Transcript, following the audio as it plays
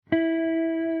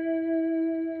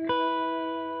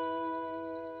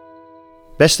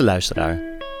Beste luisteraar,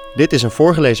 dit is een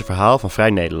voorgelezen verhaal van Vrij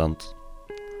Nederland.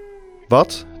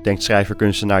 Wat, denkt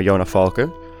schrijver-kunstenaar Jona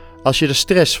Valken, als je de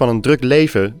stress van een druk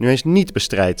leven nu eens niet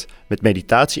bestrijdt met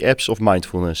meditatie-apps of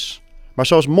mindfulness, maar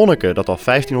zoals monniken dat al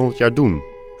 1500 jaar doen,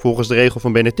 volgens de regel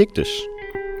van Benedictus?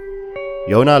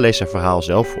 Jona leest zijn verhaal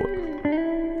zelf voor.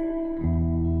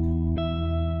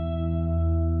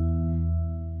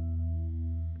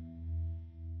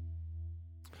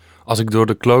 Als ik door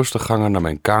de kloostergangen naar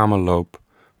mijn kamer loop,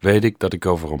 weet ik dat ik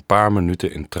over een paar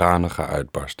minuten in tranen ga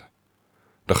uitbarsten.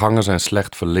 De gangen zijn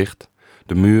slecht verlicht,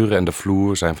 de muren en de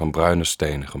vloer zijn van bruine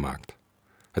stenen gemaakt.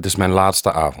 Het is mijn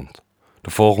laatste avond. De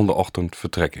volgende ochtend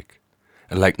vertrek ik.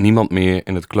 Er lijkt niemand meer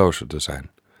in het klooster te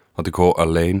zijn, want ik hoor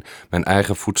alleen mijn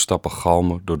eigen voetstappen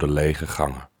galmen door de lege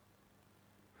gangen.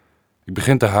 Ik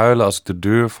begin te huilen als ik de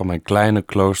deur van mijn kleine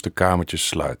kloosterkamertje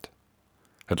sluit.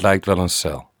 Het lijkt wel een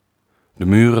cel. De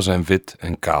muren zijn wit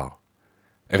en kaal.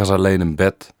 Er is alleen een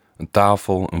bed, een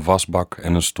tafel, een wasbak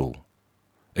en een stoel.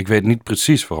 Ik weet niet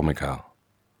precies waarom ik huil.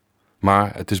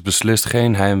 Maar het is beslist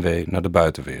geen heimwee naar de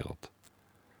buitenwereld.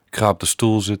 Ik ga op de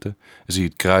stoel zitten en zie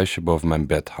het kruisje boven mijn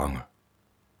bed hangen.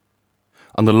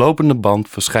 Aan de lopende band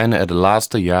verschijnen er de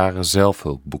laatste jaren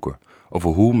zelfhulpboeken over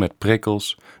hoe met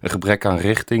prikkels, een gebrek aan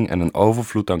richting en een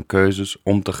overvloed aan keuzes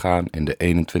om te gaan in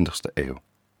de 21ste eeuw.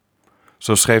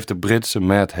 Zo schreef de Britse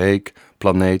Matt Haig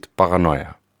Planeet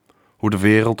Paranoia, hoe de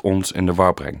wereld ons in de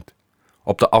war brengt.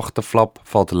 Op de achterflap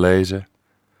valt te lezen: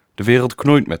 de wereld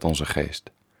knoeit met onze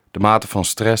geest. De mate van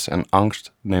stress en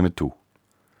angst nemen toe.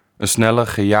 Een snelle,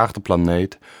 gejaagde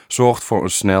planeet zorgt voor een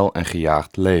snel en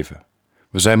gejaagd leven.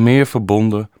 We zijn meer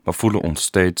verbonden, maar voelen ons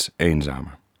steeds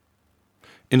eenzamer.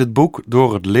 In het boek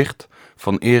Door het licht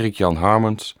van Erik Jan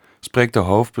Harmens spreekt de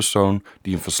hoofdpersoon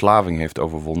die een verslaving heeft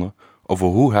overwonnen over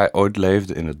hoe hij ooit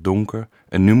leefde in het donker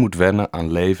en nu moet wennen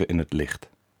aan leven in het licht.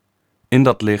 In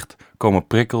dat licht komen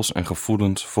prikkels en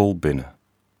gevoelens vol binnen.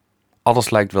 Alles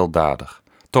lijkt weldadig,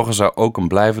 toch is er ook een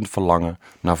blijvend verlangen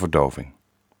naar verdoving.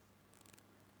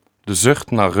 De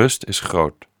zucht naar rust is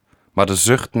groot, maar de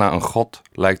zucht naar een god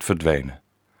lijkt verdwenen.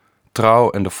 Trouw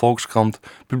en de Volkskrant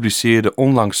publiceerden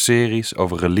onlangs series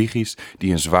over religies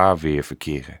die in zwaar weer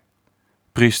verkeren.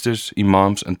 Priesters,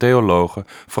 imams en theologen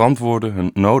verantwoorden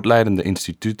hun noodlijdende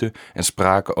instituten en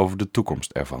spraken over de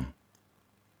toekomst ervan.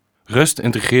 Rust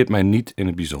intrigeert mij niet in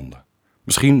het bijzonder.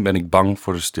 Misschien ben ik bang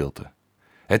voor de stilte.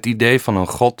 Het idee van een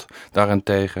god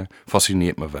daarentegen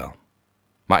fascineert me wel.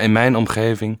 Maar in mijn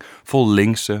omgeving, vol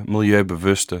linkse,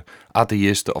 milieubewuste,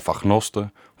 atheïsten of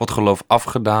agnosten, wordt geloof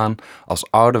afgedaan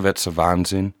als ouderwetse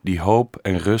waanzin die hoop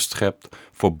en rust schept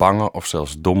voor bange of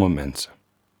zelfs domme mensen.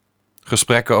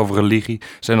 Gesprekken over religie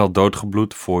zijn al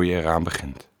doodgebloed voor je eraan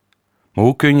begint. Maar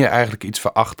hoe kun je eigenlijk iets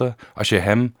verachten als je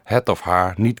hem, het of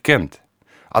haar, niet kent?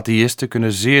 Atheïsten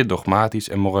kunnen zeer dogmatisch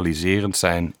en moraliserend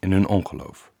zijn in hun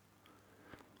ongeloof.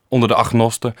 Onder de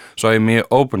agnosten zou je meer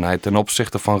openheid ten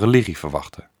opzichte van religie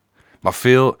verwachten. Maar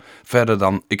veel verder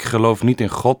dan ik geloof niet in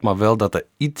God, maar wel dat er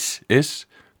iets is,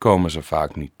 komen ze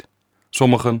vaak niet.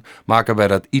 Sommigen maken bij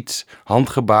dat iets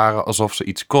handgebaren alsof ze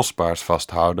iets kostbaars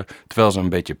vasthouden, terwijl ze een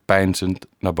beetje peinzend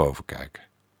naar boven kijken.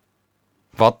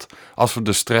 Wat als we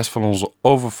de stress van onze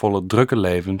overvolle, drukke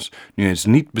levens nu eens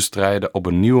niet bestrijden op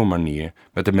een nieuwe manier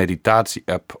met een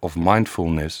meditatie-app of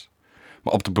mindfulness,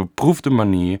 maar op de beproefde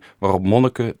manier waarop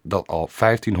monniken dat al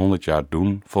 1500 jaar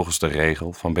doen volgens de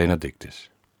regel van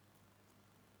Benedictus.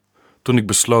 Toen ik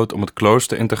besloot om het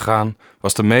klooster in te gaan,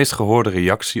 was de meest gehoorde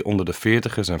reactie onder de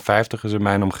 40ers en 50ers in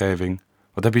mijn omgeving: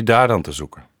 wat heb je daar dan te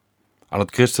zoeken? Aan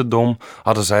het christendom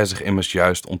hadden zij zich immers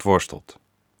juist ontworsteld.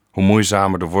 Hoe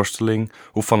moeizamer de worsteling,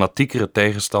 hoe fanatiekere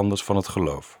tegenstanders van het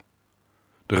geloof.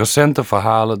 De recente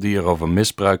verhalen die er over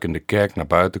misbruik in de kerk naar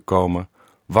buiten komen,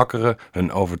 wakkeren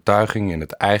hun overtuiging in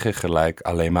het eigen gelijk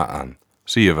alleen maar aan.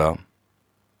 Zie je wel.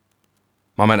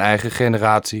 Maar mijn eigen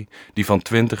generatie, die van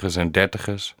 20ers en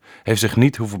 30ers, heeft zich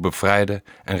niet hoeven bevrijden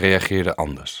en reageerde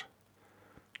anders.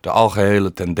 De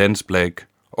algehele tendens bleek: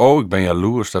 oh, ik ben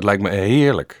jaloers, dat lijkt me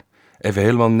heerlijk. Even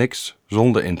helemaal niks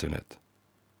zonder internet.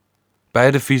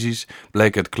 Beide visies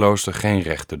bleken het klooster geen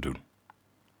recht te doen.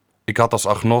 Ik had als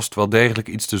agnost wel degelijk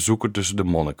iets te zoeken tussen de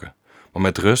monniken, maar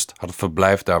met rust had het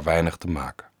verblijf daar weinig te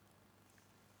maken.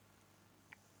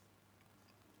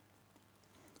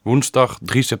 Woensdag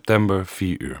 3 september,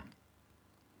 4 uur.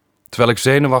 Terwijl ik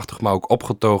zenuwachtig maar ook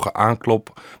opgetogen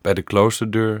aanklop bij de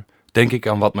kloosterdeur, denk ik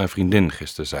aan wat mijn vriendin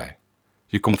gisteren zei.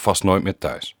 Je komt vast nooit meer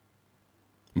thuis.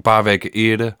 Een paar weken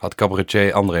eerder had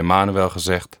cabaretier André Manuel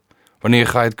gezegd: wanneer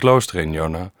ga je het klooster in,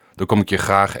 Jona? Dan kom ik je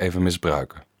graag even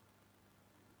misbruiken.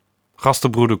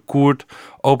 Gastenbroeder Koert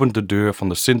opent de deur van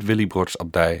de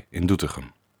Sint-Willibrodsabdij in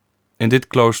Doetinchem. In dit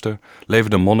klooster leven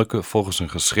de monniken volgens een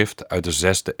geschrift uit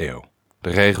de 6e eeuw, de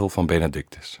regel van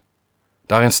Benedictus.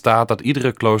 Daarin staat dat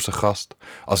iedere kloostergast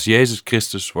als Jezus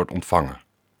Christus wordt ontvangen.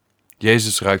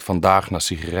 Jezus ruikt vandaag naar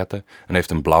sigaretten en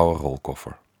heeft een blauwe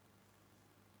rolkoffer.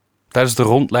 Tijdens de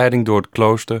rondleiding door het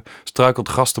klooster struikelt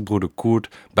gastenbroeder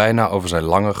Koert bijna over zijn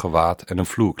lange gewaad en een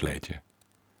vloerkleedje.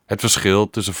 Het verschil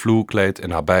tussen vloerkleed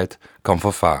en habit kan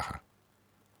vervagen.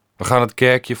 We gaan het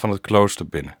kerkje van het klooster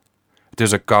binnen. Het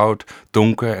is er koud,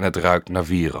 donker en het ruikt naar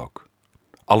wierook.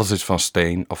 Alles is van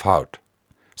steen of hout.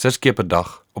 6 keer per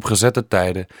dag, op gezette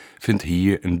tijden, vindt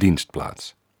hier een dienst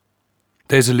plaats.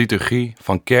 Deze liturgie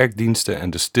van kerkdiensten en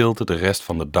de stilte de rest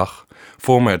van de dag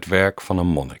vormen het werk van een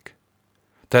monnik.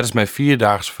 Tijdens mijn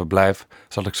 4-daagse verblijf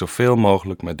zal ik zoveel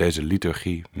mogelijk met deze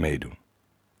liturgie meedoen.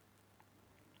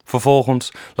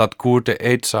 Vervolgens laat Koert de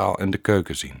eetzaal en de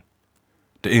keuken zien.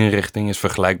 De inrichting is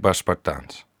vergelijkbaar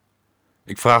Spartaans.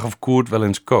 Ik vraag of Koert wel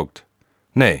eens kookt.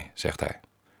 Nee, zegt hij.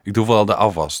 Ik doe wel de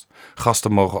afwas.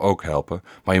 Gasten mogen ook helpen,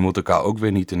 maar je moet elkaar ook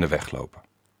weer niet in de weg lopen.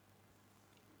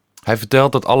 Hij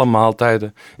vertelt dat alle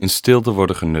maaltijden in stilte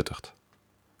worden genuttigd.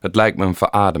 Het lijkt me een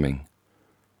verademing.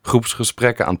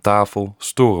 Groepsgesprekken aan tafel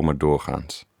storen me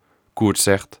doorgaans. Koert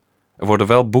zegt, er worden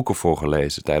wel boeken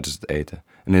voorgelezen tijdens het eten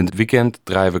en in het weekend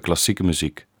draaien we klassieke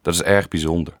muziek. Dat is erg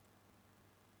bijzonder.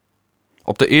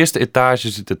 Op de eerste etage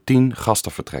zitten 10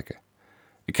 gastenvertrekken.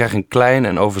 Ik krijg een klein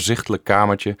en overzichtelijk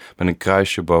kamertje met een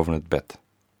kruisje boven het bed.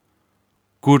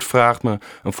 Koert vraagt me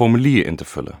een formulier in te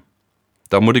vullen.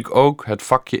 Dan moet ik ook het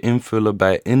vakje invullen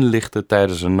bij inlichten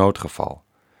tijdens een noodgeval.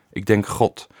 Ik denk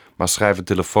God, maar schrijf het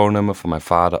telefoonnummer van mijn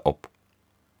vader op.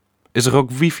 Is er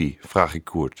ook wifi? Vraag ik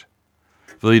Koert.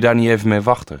 Wil je daar niet even mee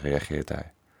wachten? Reageert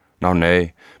hij. Nou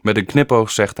nee, met een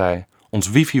knipoog zegt hij, ons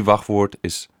wifi-wachtwoord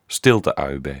is stilte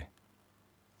AUB.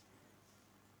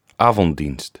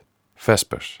 Avonddienst,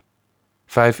 vespers,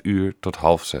 5 uur tot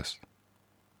 5:30.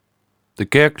 De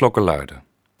kerkklokken luiden.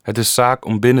 Het is zaak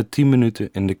om binnen 10 minuten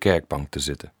in de kerkbank te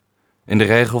zitten. In de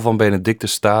regel van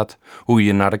Benedictus staat hoe je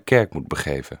je naar de kerk moet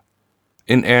begeven.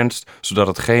 In ernst, zodat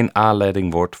het geen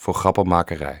aanleiding wordt voor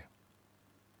grappenmakerij.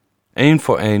 1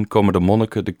 voor 1 komen de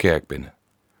monniken de kerk binnen.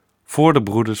 Voor de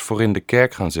broeders voorin de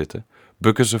kerk gaan zitten,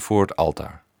 bukken ze voor het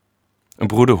altaar. Een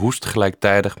broeder hoest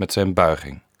gelijktijdig met zijn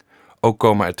buiging. Ook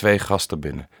komen er 2 gasten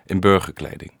binnen, in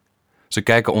burgerkleding. Ze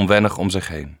kijken onwennig om zich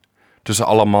heen. Tussen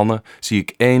alle mannen zie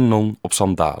ik 1 non op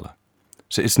sandalen.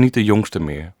 Ze is niet de jongste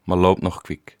meer, maar loopt nog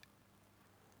kwiek.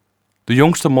 De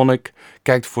jongste monnik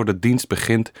kijkt voor de dienst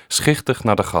begint schichtig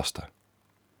naar de gasten.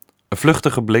 Een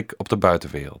vluchtige blik op de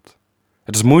buitenwereld.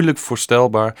 Het is moeilijk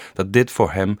voorstelbaar dat dit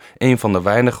voor hem een van de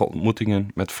weinige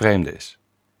ontmoetingen met vreemden is.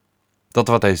 Dat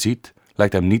wat hij ziet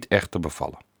lijkt hem niet echt te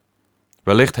bevallen.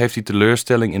 Wellicht heeft die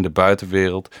teleurstelling in de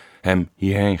buitenwereld hem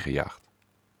hierheen gejaagd.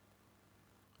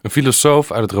 Een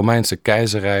filosoof uit het Romeinse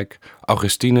keizerrijk,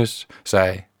 Augustinus,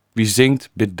 zei: wie zingt,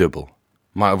 bidt dubbel.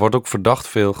 Maar er wordt ook verdacht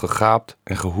veel gegaapt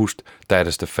en gehoest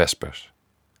tijdens de vespers.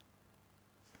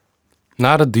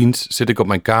 Na de dienst zit ik op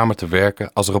mijn kamer te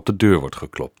werken als er op de deur wordt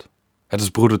geklopt. Het is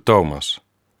broeder Thomas.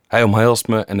 Hij omhelst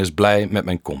me en is blij met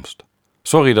mijn komst.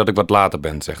 Sorry dat ik wat later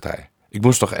ben, zegt hij. Ik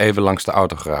moest nog even langs de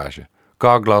autogarage.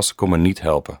 Carglass kon me niet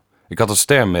helpen. Ik had een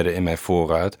ster midden in mijn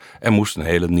voorruit en moest een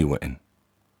hele nieuwe in.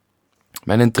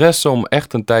 Mijn interesse om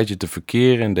echt een tijdje te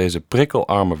verkeren in deze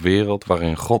prikkelarme wereld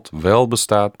waarin God wel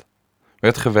bestaat,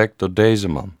 werd gewekt door deze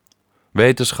man,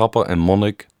 wetenschapper en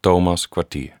monnik Thomas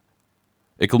Kwartier.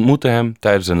 Ik ontmoette hem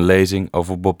tijdens een lezing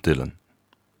over Bob Dylan.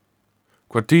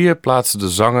 Kwartier plaatste de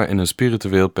zanger in een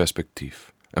spiritueel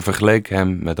perspectief en vergeleek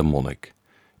hem met een monnik,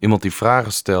 iemand die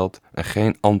vragen stelt en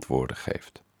geen antwoorden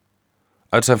geeft.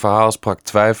 Uit zijn verhaal sprak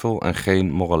twijfel en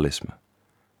geen moralisme.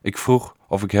 Ik vroeg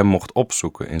of ik hem mocht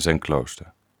opzoeken in zijn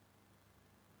klooster.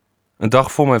 Een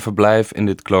dag voor mijn verblijf in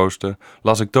dit klooster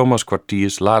las ik Thomas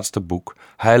Kwartiers laatste boek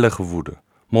Heilige Woede,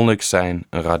 monnik zijn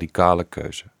een radicale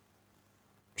keuze.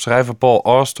 Schrijver Paul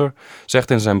Auster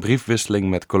zegt in zijn briefwisseling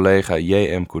met collega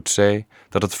J.M. Coetzee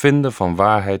dat het vinden van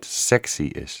waarheid sexy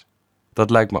is. Dat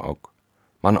lijkt me ook.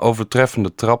 Maar een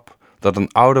overtreffende trap dat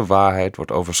een oude waarheid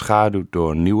wordt overschaduwd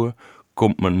door een nieuwe,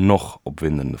 komt me nog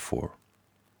opwindender voor.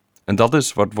 En dat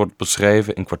is wat wordt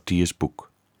beschreven in Kwartiers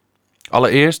boek.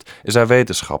 Allereerst is hij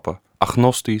wetenschapper,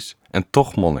 agnostisch en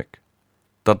toch monnik.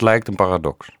 Dat lijkt een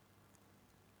paradox.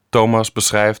 Thomas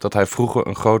beschrijft dat hij vroeger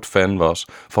een groot fan was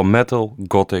van metal,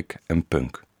 gothic en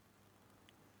punk.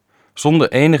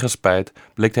 Zonder enige spijt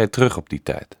blikt hij terug op die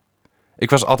tijd. Ik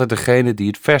was altijd degene die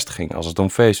het verst ging als het om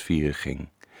feestvieren ging.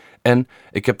 En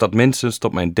ik heb dat minstens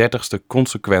tot mijn 30ste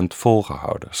consequent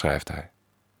volgehouden, schrijft hij.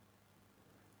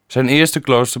 Zijn eerste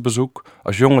kloosterbezoek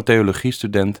als jonge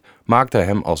theologiestudent maakte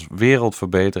hem als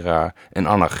wereldverbeteraar en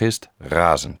anarchist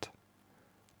razend.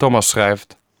 Thomas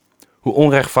schrijft: hoe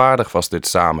onrechtvaardig was dit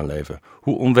samenleven,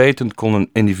 hoe onwetend kon een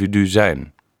individu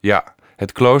zijn. Ja,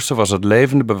 het klooster was het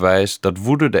levende bewijs dat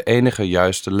woede de enige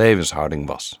juiste levenshouding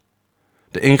was.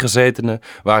 De ingezetenen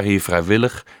waren hier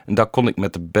vrijwillig en dat kon ik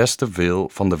met de beste wil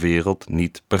van de wereld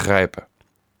niet begrijpen.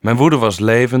 Mijn woede was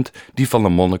levend, die van de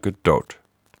monniken dood.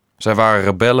 Zij waren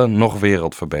rebellen noch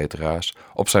wereldverbeteraars,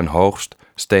 op zijn hoogst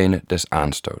stenen des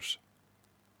aanstoots.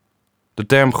 De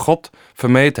term God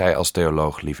vermeed hij als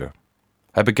theoloog liever.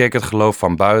 Hij bekeek het geloof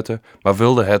van buiten, maar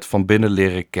wilde het van binnen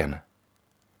leren kennen.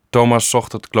 Thomas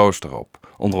zocht het klooster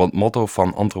op, onder het motto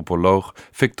van antropoloog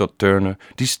Victor Turner,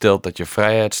 die stelt dat je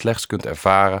vrijheid slechts kunt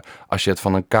ervaren als je het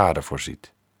van een kader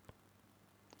voorziet.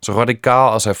 Zo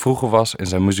radicaal als hij vroeger was in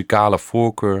zijn muzikale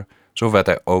voorkeur, zo werd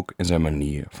hij ook in zijn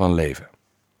manier van leven.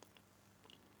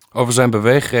 Over zijn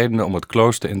beweegredenen om het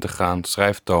klooster in te gaan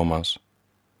schrijft Thomas: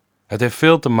 het heeft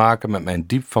veel te maken met mijn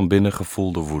diep van binnen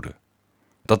gevoelde woede.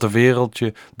 Dat de wereld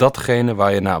je datgene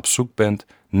waar je naar op zoek bent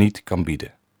niet kan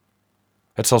bieden.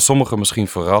 Het zal sommigen misschien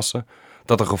verrassen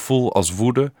dat een gevoel als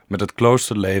woede met het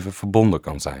kloosterleven verbonden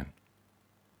kan zijn.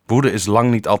 Woede is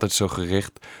lang niet altijd zo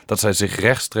gericht dat zij zich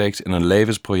rechtstreeks in een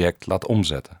levensproject laat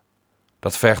omzetten.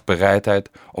 Dat vergt bereidheid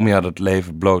om je aan het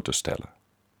leven bloot te stellen.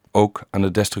 Ook aan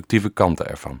de destructieve kanten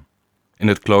ervan. In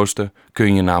het klooster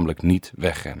kun je namelijk niet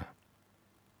wegrennen.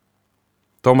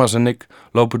 Thomas en ik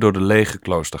lopen door de lege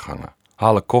kloostergangen,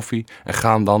 halen koffie en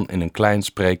gaan dan in een klein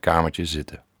spreekkamertje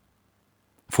zitten.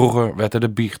 Vroeger werd er de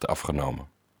biecht afgenomen.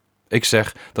 Ik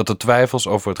zeg dat de twijfels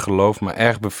over het geloof me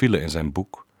erg bevielen in zijn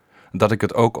boek, en dat ik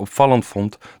het ook opvallend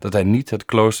vond dat hij niet het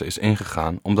klooster is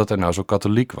ingegaan omdat hij nou zo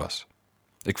katholiek was.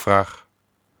 Ik vraag: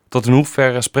 tot in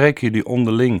hoeverre spreken jullie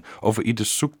onderling over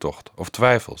ieders zoektocht of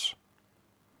twijfels?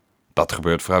 Dat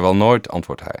gebeurt vrijwel nooit,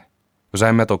 antwoordt hij. We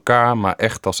zijn met elkaar maar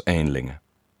echt als eenlingen.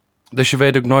 Dus je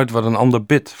weet ook nooit wat een ander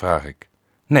bidt, vraag ik.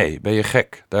 Nee, ben je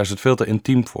gek, daar is het veel te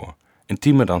intiem voor.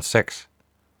 Intiemer dan seks.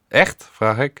 Echt?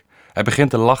 Vraag ik. Hij begint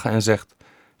te lachen en zegt: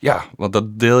 ja, want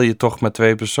dat deel je toch met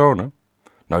 2 personen?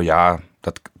 Nou ja,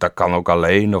 dat kan ook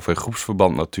alleen of in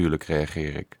groepsverband natuurlijk,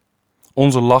 reageer ik.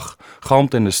 Onze lach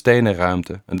galmt in de stenen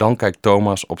ruimte en dan kijkt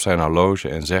Thomas op zijn horloge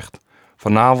en zegt: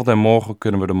 vanavond en morgen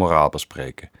kunnen we de moraal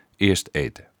bespreken. Eerst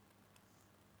eten.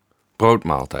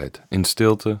 Broodmaaltijd, in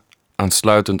stilte,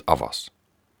 aansluitend afwas.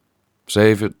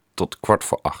 7 tot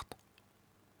 7:15.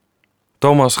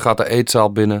 Thomas gaat de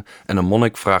eetzaal binnen en een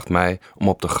monnik vraagt mij om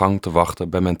op de gang te wachten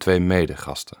bij mijn 2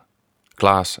 medegasten,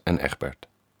 Klaas en Egbert.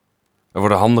 Er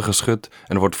worden handen geschud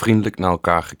en er wordt vriendelijk naar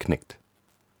elkaar geknikt.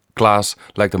 Klaas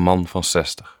lijkt een man van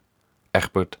 60.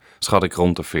 Egbert schat ik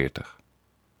rond de 40.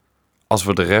 Als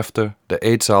we de refter, de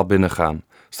eetzaal binnengaan,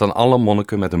 staan alle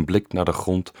monniken met een blik naar de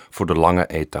grond voor de lange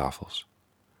eettafels.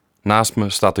 Naast me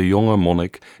staat de jonge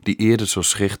monnik die eerder zo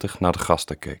schichtig naar de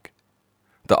gasten keek.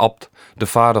 De abt, de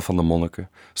vader van de monniken,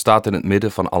 staat in het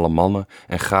midden van alle mannen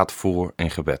en gaat voor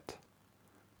in gebed.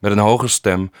 Met een hoge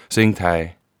stem zingt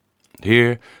hij: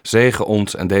 Heer, zegen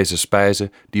ons en deze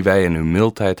spijzen die wij in uw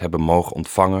mildheid hebben mogen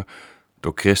ontvangen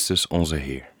door Christus onze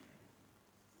Heer.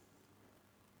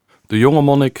 De jonge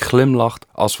monnik glimlacht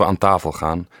als we aan tafel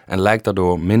gaan en lijkt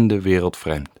daardoor minder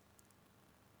wereldvreemd.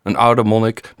 Een oude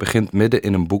monnik begint midden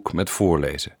in een boek met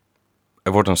voorlezen.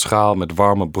 Er wordt een schaal met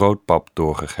warme broodpap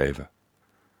doorgegeven.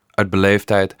 Uit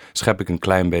beleefdheid schep ik een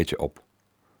klein beetje op.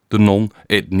 De non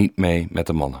eet niet mee met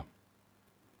de mannen.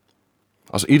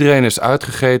 Als iedereen is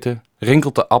uitgegeten,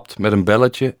 rinkelt de abt met een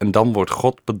belletje en dan wordt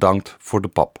God bedankt voor de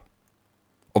pap.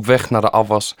 Op weg naar de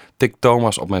afwas tikt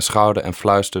Thomas op mijn schouder en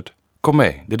fluistert: kom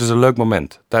mee, dit is een leuk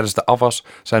moment. Tijdens de afwas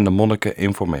zijn de monniken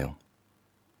informeel.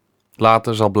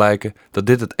 Later zal blijken dat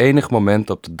dit het enige moment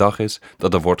op de dag is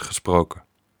dat er wordt gesproken.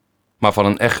 Maar van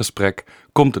een echt gesprek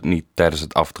komt het niet tijdens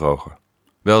het afdrogen.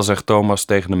 Wel zegt Thomas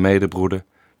tegen de medebroeder: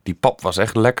 die pap was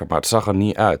echt lekker, maar het zag er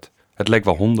niet uit. Het leek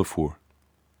wel hondenvoer.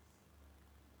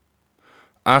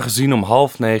 Aangezien om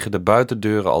 8:30 de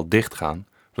buitendeuren al dichtgaan,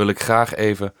 wil ik graag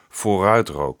even vooruit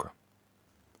roken.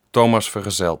 Thomas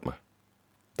vergezelt me.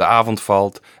 De avond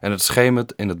valt en het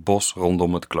schemert in het bos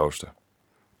rondom het klooster.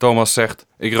 Thomas zegt: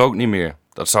 ik rook niet meer.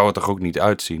 Dat zou er toch ook niet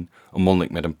uitzien, een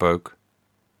monnik met een peuk.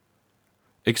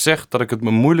 Ik zeg dat ik het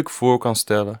me moeilijk voor kan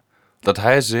stellen dat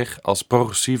hij zich als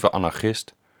progressieve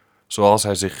anarchist, zoals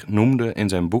hij zich noemde in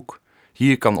zijn boek,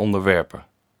 hier kan onderwerpen.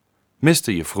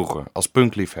 Miste je vroeger als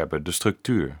punkliefhebber de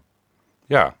structuur?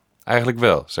 Ja, eigenlijk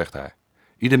wel, zegt hij.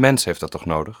 Ieder mens heeft dat toch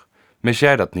nodig? Mis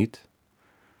jij dat niet?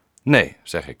 Nee,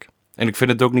 zeg ik. En ik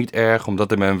vind het ook niet erg om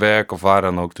dat in mijn werk of waar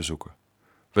dan ook te zoeken.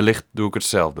 Wellicht doe ik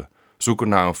hetzelfde, zoeken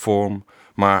naar een vorm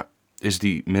maar is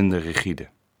die minder rigide?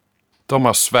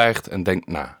 Thomas zwijgt en denkt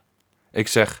na. Ik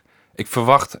zeg, ik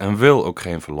verwacht en wil ook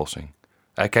geen verlossing.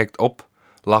 Hij kijkt op,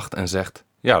 lacht en zegt,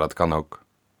 ja, dat kan ook.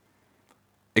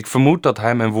 Ik vermoed dat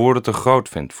hij mijn woorden te groot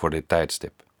vindt voor dit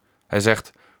tijdstip. Hij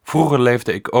zegt, vroeger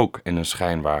leefde ik ook in een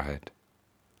schijnwaarheid.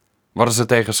 Wat is er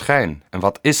tegen schijn en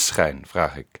wat is schijn,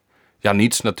 vraag ik. Ja,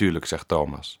 niets natuurlijk, zegt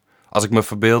Thomas. Als ik me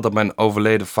verbeeld dat mijn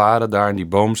overleden vader daar in die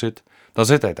boom zit, dan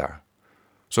zit hij daar.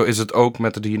 Zo is het ook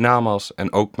met de hiernamaals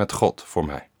en ook met God voor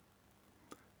mij.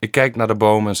 Ik kijk naar de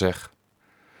boom en zeg,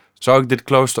 zou ik dit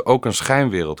klooster ook een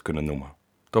schijnwereld kunnen noemen?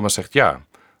 Thomas zegt ja,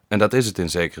 en dat is het in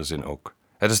zekere zin ook.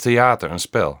 Het is theater, een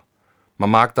spel. Maar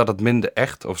maakt dat het minder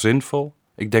echt of zinvol?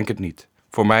 Ik denk het niet.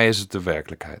 Voor mij is het de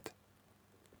werkelijkheid.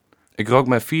 Ik rook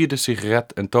mijn 4e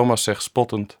sigaret en Thomas zegt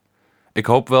spottend, ik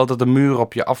hoop wel dat de muren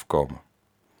op je afkomen.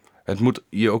 Het moet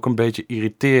je ook een beetje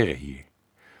irriteren hier.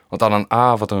 Want aan een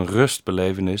avond een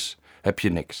rustbelevenis heb je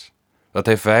niks. Dat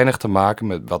heeft weinig te maken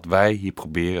met wat wij hier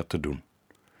proberen te doen.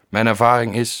 Mijn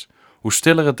ervaring is, hoe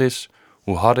stiller het is,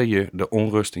 hoe harder je de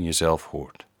onrust in jezelf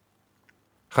hoort.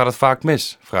 Gaat het vaak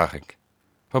mis? Vraag ik.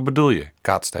 Wat bedoel je?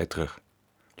 Kaatst hij terug.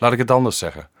 Laat ik het anders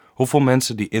zeggen. Hoeveel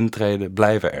mensen die intreden,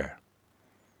 blijven er?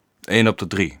 1 op de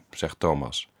 3, zegt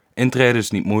Thomas. Intreden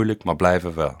is niet moeilijk, maar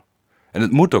blijven wel. En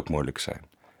het moet ook moeilijk zijn.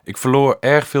 Ik verloor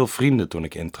erg veel vrienden toen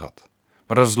ik intrad.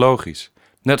 Maar dat is logisch.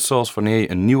 Net zoals wanneer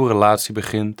je een nieuwe relatie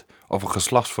begint of een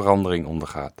geslachtsverandering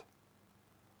ondergaat.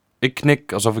 Ik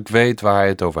knik alsof ik weet waar hij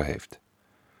het over heeft.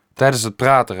 Tijdens het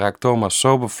praten raakt Thomas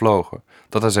zo bevlogen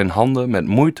dat hij zijn handen met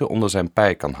moeite onder zijn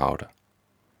pij kan houden.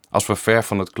 Als we ver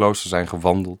van het klooster zijn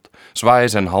gewandeld, zwaaien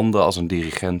zijn handen als een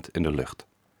dirigent in de lucht.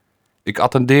 Ik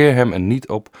attendeer hem er niet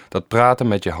op dat praten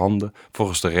met je handen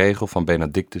volgens de regel van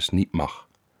Benedictus niet mag.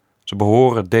 Ze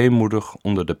behoren deemoedig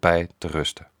onder de pij te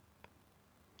rusten.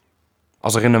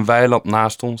 Als er in een weiland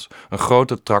naast ons een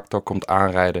grote tractor komt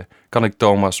aanrijden, kan ik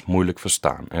Thomas moeilijk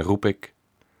verstaan en roep ik,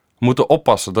 we moeten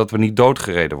oppassen dat we niet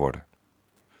doodgereden worden.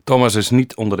 Thomas is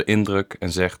niet onder de indruk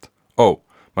en zegt, oh,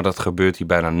 maar dat gebeurt hier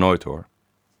bijna nooit hoor.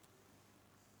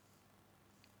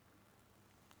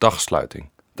 Dagsluiting,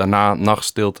 daarna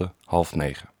nachtstilte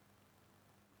 20:30.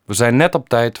 We zijn net op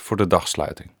tijd voor de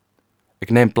dagsluiting. Ik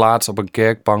neem plaats op een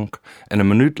kerkbank en een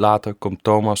minuut later komt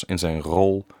Thomas in zijn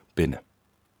rol binnen.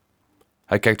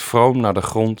 Hij kijkt vroom naar de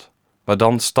grond, maar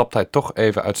dan stapt hij toch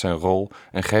even uit zijn rol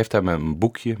en geeft hij me een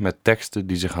boekje met teksten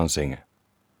die ze gaan zingen.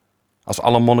 Als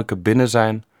alle monniken binnen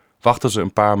zijn, wachten ze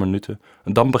een paar minuten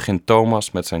en dan begint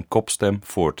Thomas met zijn kopstem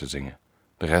voor te zingen.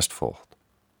 De rest volgt.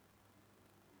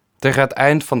 Tegen het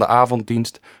eind van de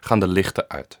avonddienst gaan de lichten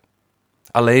uit.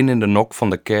 Alleen in de nok van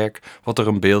de kerk wordt er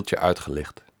een beeldje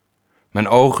uitgelicht. Mijn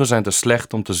ogen zijn te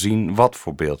slecht om te zien wat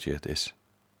voor beeldje het is.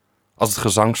 Als het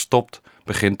gezang stopt,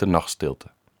 begint de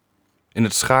nachtstilte. In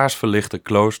het schaars verlichte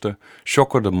klooster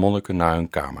sjokken de monniken naar hun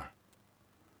kamer.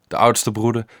 De oudste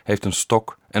broeder heeft een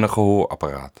stok en een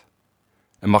gehoorapparaat.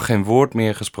 Er mag geen woord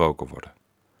meer gesproken worden.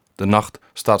 De nacht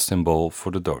staat symbool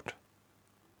voor de dood.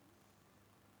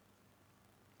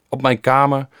 Op mijn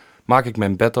kamer maak ik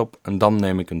mijn bed op en dan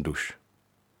neem ik een douche.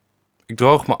 Ik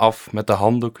droog me af met de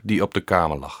handdoek die op de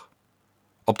kamer lag.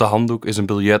 Op de handdoek is een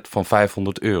biljet van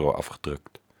 €500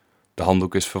 afgedrukt. De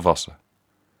handdoek is verwassen.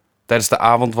 Tijdens de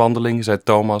avondwandeling zei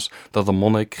Thomas dat de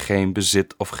monnik geen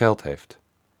bezit of geld heeft.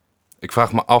 Ik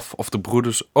vraag me af of de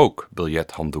broeders ook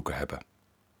biljethanddoeken hebben.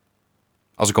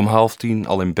 Als ik om 9:30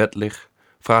 al in bed lig,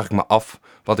 vraag ik me af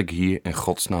wat ik hier in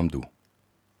godsnaam doe.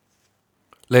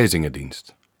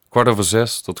 Lezingendienst,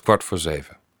 6:15 tot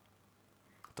 6:15.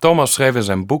 Thomas schreef in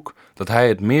zijn boek dat hij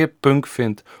het meer punk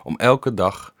vindt om elke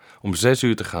dag om 6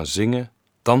 uur te gaan zingen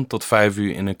dan tot 5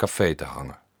 uur in een café te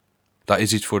hangen. Daar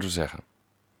is iets voor te zeggen.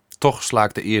 Toch sla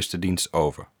ik de eerste dienst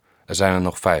over. Er zijn er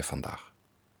nog 5 vandaag.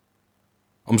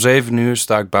 Om 7 uur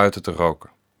sta ik buiten te roken.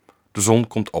 De zon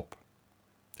komt op.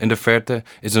 In de verte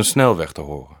is een snelweg te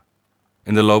horen.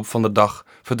 In de loop van de dag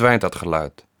verdwijnt dat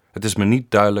geluid. Het is me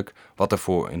niet duidelijk wat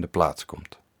ervoor in de plaats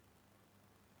komt.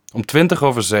 Om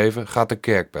 7:20 gaat de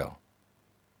kerkbel.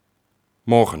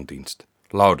 Morgendienst,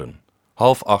 Louden,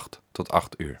 7:30 tot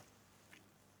 8 uur.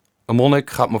 Een monnik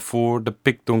gaat me voor de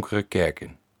pikdonkere kerk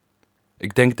in.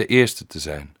 Ik denk de eerste te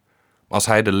zijn, maar als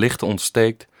hij de lichten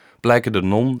ontsteekt, blijken de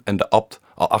non en de abt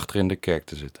al achter in de kerk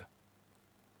te zitten.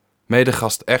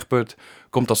 Medegast Egbert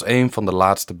komt als een van de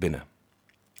laatste binnen.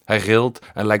 Hij rilt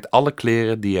en lijkt alle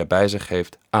kleren die hij bij zich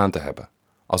heeft aan te hebben,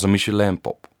 als een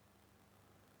Michelin-pop.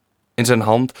 In zijn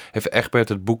hand heeft Egbert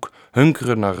het boek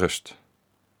Hunkeren naar rust.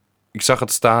 Ik zag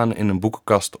het staan in een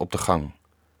boekenkast op de gang.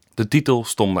 De titel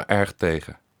stond me erg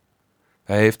tegen.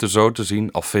 Hij heeft er zo te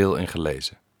zien al veel in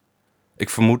gelezen. Ik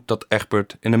vermoed dat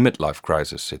Egbert in een midlife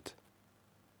crisis zit.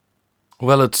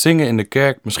 Hoewel het zingen in de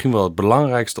kerk misschien wel het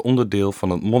belangrijkste onderdeel van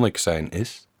het monnik zijn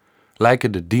is,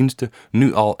 lijken de diensten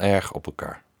nu al erg op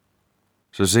elkaar.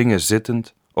 Ze zingen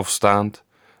zittend of staand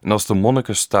en als de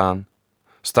monniken staan,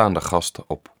 staan de gasten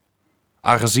op.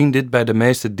 Aangezien dit bij de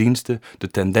meeste diensten de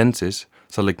tendens is,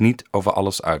 zal ik niet over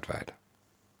alles uitweiden.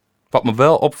 Wat me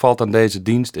wel opvalt aan deze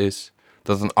dienst is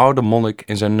dat een oude monnik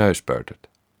in zijn neus peutert.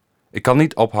 Ik kan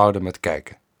niet ophouden met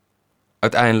kijken.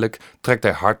 Uiteindelijk trekt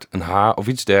hij hard een haar of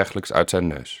iets dergelijks uit zijn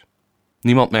neus.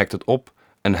 Niemand merkt het op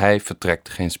en hij vertrekt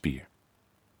geen spier.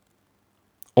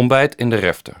 Ontbijt in de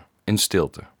refter, in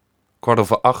stilte.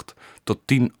 7:15 tot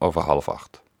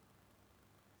 7:50.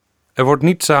 Er wordt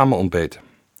niet samen ontbeten.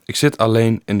 Ik zit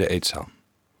alleen in de eetzaal.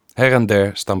 Her en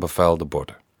der staan bevuilde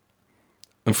borden.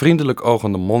 Een vriendelijk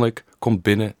ogende monnik komt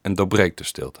binnen en doorbreekt de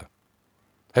stilte.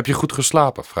 Heb je goed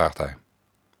geslapen? Vraagt hij.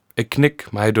 Ik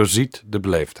knik, maar hij doorziet de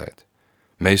beleefdheid.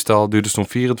 Meestal duurt het zo'n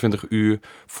 24 uur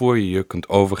voor je je kunt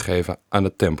overgeven aan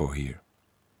het tempo hier.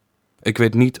 Ik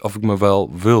weet niet of ik me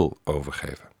wel wil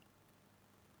overgeven.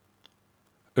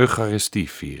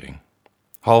 Eucharistieviering.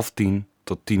 9:30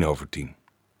 tot 10:10.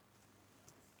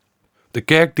 De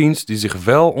kerkdienst die zich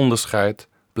wel onderscheidt,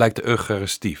 blijkt de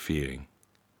Eucharistieviering.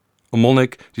 Een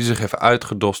monnik die zich heeft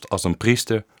uitgedost als een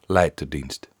priester leidt de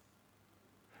dienst.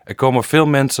 Er komen veel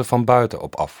mensen van buiten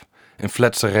op af, in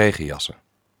fletse regenjassen.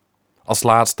 Als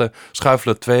laatste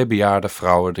schuifelen 2 bejaarde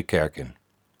vrouwen de kerk in.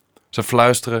 Ze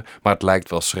fluisteren, maar het lijkt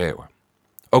wel schreeuwen.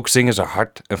 Ook zingen ze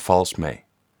hard en vals mee.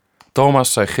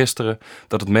 Thomas zei gisteren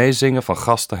dat het meezingen van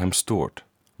gasten hem stoort,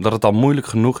 omdat het al moeilijk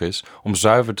genoeg is om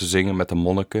zuiver te zingen met de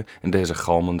monniken in deze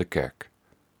galmende kerk.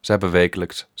 Ze hebben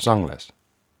wekelijks zangles.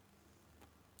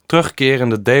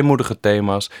 Terugkerende deemoedige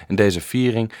thema's in deze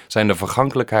viering zijn de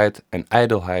vergankelijkheid en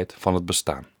ijdelheid van het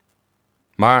bestaan.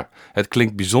 Maar het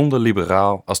klinkt bijzonder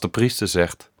liberaal als de priester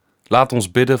zegt: laat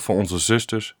ons bidden voor onze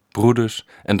zusters, broeders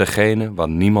en degene waar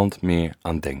niemand meer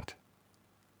aan denkt.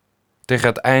 Tegen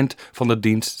het eind van de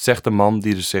dienst zegt de man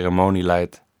die de ceremonie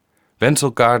leidt: wens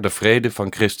elkaar de vrede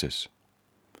van Christus.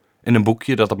 In een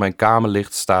boekje dat op mijn kamer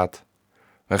ligt staat: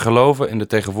 wij geloven in de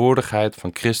tegenwoordigheid van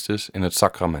Christus in het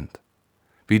sacrament.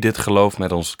 Wie dit geloof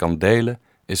met ons kan delen,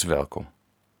 is welkom.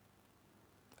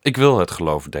 Ik wil het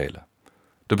geloof delen.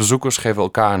 De bezoekers geven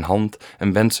elkaar een hand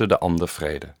en wensen de ander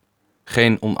vrede.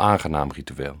 Geen onaangenaam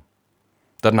ritueel.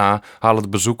 Daarna halen de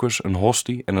bezoekers een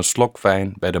hostie en een slok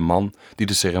wijn bij de man die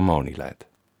de ceremonie leidt.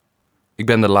 Ik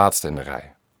ben de laatste in de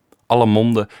rij. Alle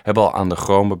monden hebben al aan de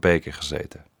chrome beker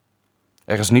gezeten.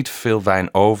 Er is niet veel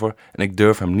wijn over en ik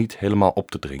durf hem niet helemaal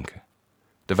op te drinken.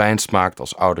 De wijn smaakt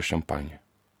als oude champagne.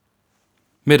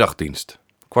 Middagdienst,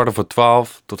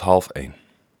 11:15 tot 12:30.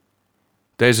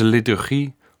 Deze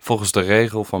liturgie, volgens de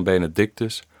regel van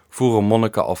Benedictus, voeren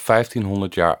monniken al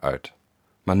 1500 jaar uit.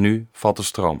 Maar nu valt de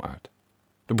stroom uit.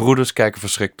 De broeders kijken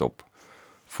verschrikt op.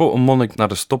 Voor een monnik naar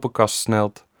de stoppenkast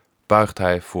snelt, buigt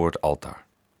hij voor het altaar.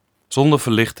 Zonder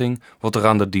verlichting wordt er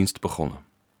aan de dienst begonnen.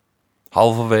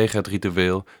 Halverwege het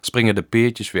ritueel springen de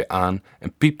peertjes weer aan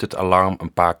en piept het alarm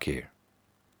een paar keer.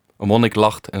 Een monnik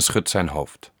lacht en schudt zijn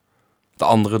hoofd. De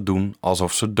anderen doen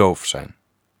alsof ze doof zijn.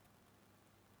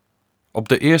 Op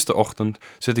de eerste ochtend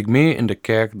zit ik meer in de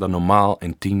kerk dan normaal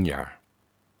in 10 jaar.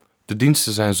 De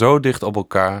diensten zijn zo dicht op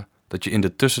elkaar dat je in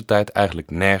de tussentijd eigenlijk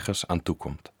nergens aan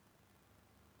toekomt.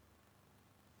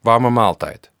 Warme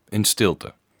maaltijd, in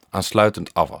stilte,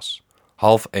 aansluitend afwas,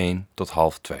 12:30 tot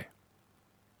 12:30.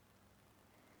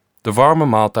 De warme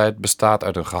maaltijd bestaat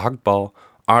uit een gehaktbal,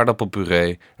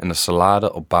 aardappelpuree en een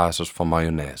salade op basis van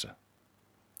mayonaise.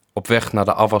 Op weg naar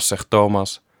de afwas zegt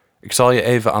Thomas: ik zal je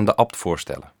even aan de abt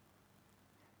voorstellen.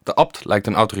 De abt lijkt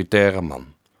een autoritaire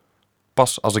man.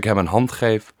 Pas als ik hem een hand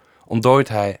geef, ontdooit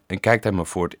hij en kijkt hij me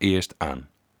voor het eerst aan.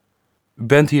 U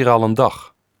bent hier al een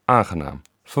dag. Aangenaam.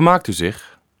 Vermaakt u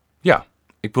zich? Ja,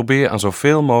 ik probeer aan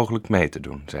zoveel mogelijk mee te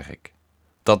doen, zeg ik.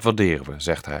 Dat waarderen we,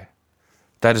 zegt hij.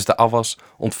 Tijdens de afwas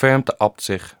ontfermt de abt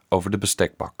zich over de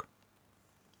bestekbak.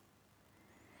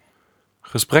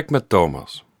 Gesprek met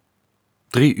Thomas.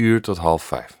 3:00 tot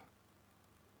 4:30.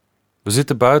 We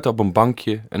zitten buiten op een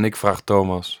bankje en ik vraag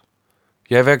Thomas: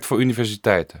 jij werkt voor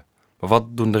universiteiten, maar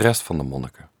wat doen de rest van de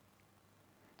monniken?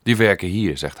 Die werken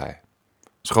hier, zegt hij.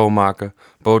 Schoonmaken,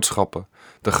 boodschappen,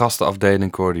 de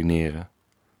gastenafdeling coördineren.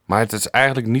 Maar het is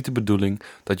eigenlijk niet de bedoeling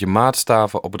dat je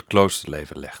maatstaven op het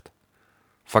kloosterleven legt.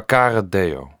 Vacare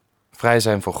Deo, vrij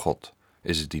zijn voor God,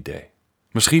 is het idee.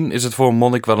 Misschien is het voor een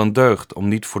monnik wel een deugd om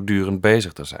niet voortdurend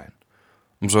bezig te zijn,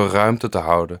 om zo ruimte te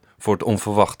houden voor het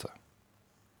onverwachte.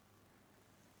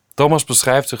 Thomas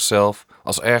beschrijft zichzelf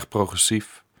als erg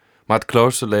progressief, maar het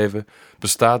kloosterleven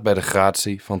bestaat bij de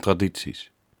gratie van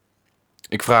tradities.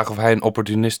 Ik vraag of hij een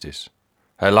opportunist is.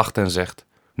 Hij lacht en zegt,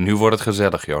 nu wordt het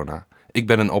gezellig, Jona. Ik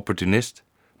ben een opportunist?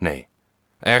 Nee,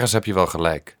 ergens heb je wel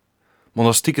gelijk.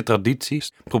 Monastieke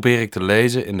tradities probeer ik te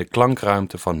lezen in de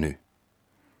klankruimte van nu.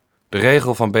 De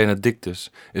regel van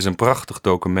Benedictus is een prachtig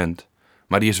document,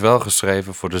 maar die is wel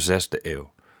geschreven voor de 6e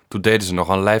eeuw. Toen deden ze nog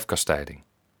aan lijfkastijding.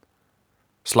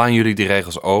 Slaan jullie die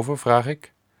regels over, vraag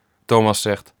ik? Thomas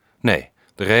zegt, nee,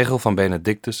 de regel van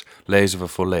Benedictus lezen we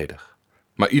volledig.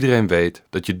 Maar iedereen weet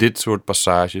dat je dit soort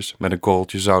passages met een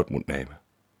korreltje zout moet nemen.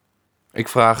 Ik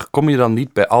vraag, kom je dan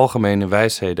niet bij algemene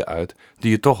wijsheden uit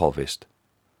die je toch al wist?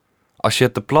 Als je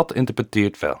het te plat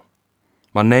interpreteert wel.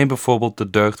 Maar neem bijvoorbeeld de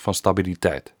deugd van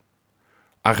stabiliteit.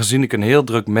 Aangezien ik een heel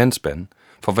druk mens ben,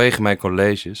 vanwege mijn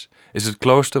colleges, is het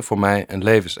klooster voor mij een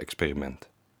levensexperiment.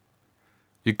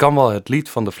 Je kan wel het lied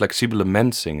van de flexibele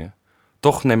mens zingen,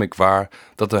 toch neem ik waar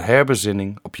dat de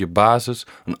herbezinning op je basis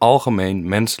een algemeen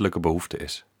menselijke behoefte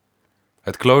is.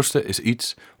 Het klooster is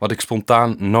iets wat ik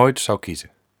spontaan nooit zou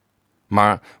kiezen,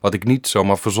 maar wat ik niet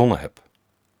zomaar verzonnen heb.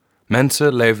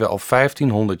 Mensen leven al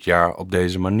 1500 jaar op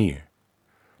deze manier.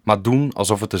 Maar doen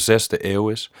alsof het de 6e eeuw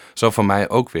is, zou voor mij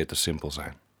ook weer te simpel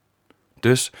zijn.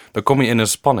 Dus dan kom je in een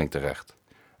spanning terecht.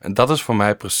 En dat is voor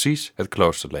mij precies het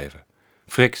kloosterleven.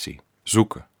 Frictie,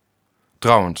 zoeken.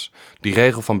 Trouwens, die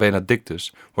regel van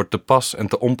Benedictus wordt te pas en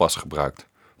te onpas gebruikt.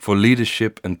 Voor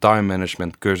leadership en time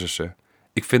management cursussen.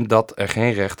 Ik vind dat er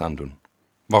geen recht aan doen.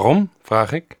 Waarom,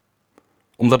 vraag ik?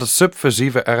 Omdat het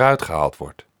subversieve eruit gehaald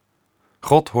wordt.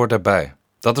 God hoort erbij.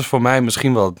 Dat is voor mij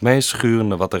misschien wel het meest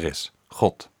schurende wat er is.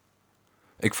 God.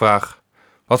 Ik vraag,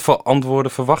 wat voor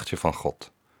antwoorden verwacht je van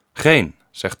God? Geen,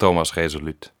 zegt Thomas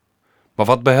resoluut. Maar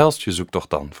wat behelst je zoektocht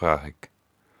dan, vraag ik.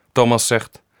 Thomas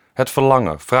zegt, het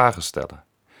verlangen, vragen stellen.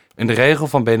 In de regel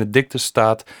van Benedictus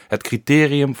staat het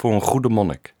criterium voor een goede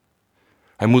monnik.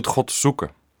 Hij moet God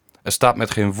zoeken. Er staat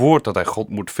met geen woord dat hij God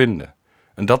moet vinden.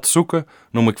 En dat zoeken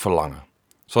noem ik verlangen.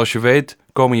 Zoals je weet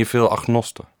komen hier veel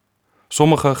agnosten.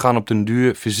 Sommigen gaan op den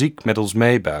duur fysiek met ons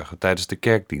meebuigen tijdens de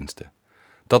kerkdiensten.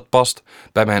 Dat past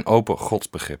bij mijn open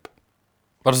godsbegrip.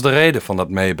 Wat is de reden van dat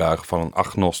meebuigen van een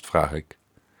agnost, vraag ik.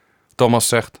 Thomas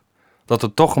zegt dat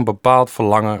er toch een bepaald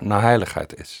verlangen naar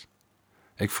heiligheid is.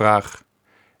 Ik vraag,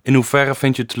 in hoeverre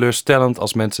vind je het teleurstellend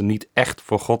als mensen niet echt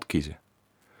voor God kiezen?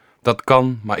 Dat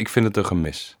kan, maar ik vind het een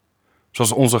gemis.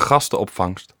 Zoals onze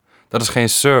gastenopvangst, dat is geen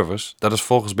service, dat is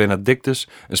volgens Benedictus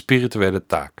een spirituele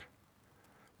taak.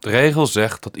 De regel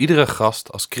zegt dat iedere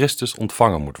gast als Christus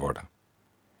ontvangen moet worden.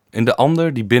 In de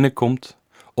ander die binnenkomt,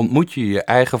 ontmoet je je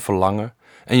eigen verlangen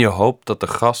en je hoopt dat de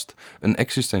gast een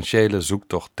existentiële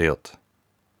zoektocht deelt.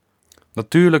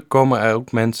 Natuurlijk komen er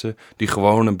ook mensen die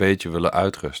gewoon een beetje willen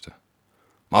uitrusten.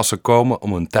 Maar als ze komen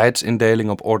om hun tijdsindeling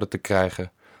op orde te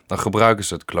krijgen, dan gebruiken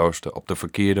ze het klooster op de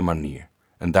verkeerde manier.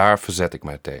 En daar verzet ik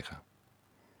mij tegen.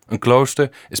 Een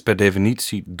klooster is per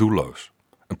definitie doelloos.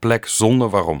 Een plek zonder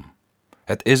waarom.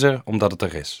 Het is er omdat het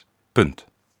er is. Punt.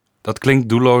 Dat klinkt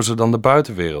doellozer dan de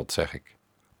buitenwereld, zeg ik.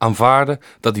 Aanvaarden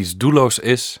dat iets doelloos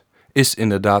is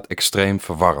inderdaad extreem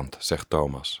verwarrend, zegt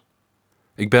Thomas.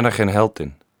 Ik ben er geen held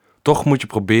in. Toch moet je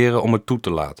proberen om het toe te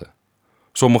laten.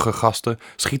 Sommige gasten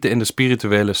schieten in de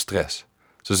spirituele stress.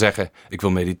 Ze zeggen, ik wil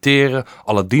mediteren,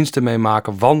 alle diensten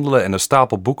meemaken, wandelen en een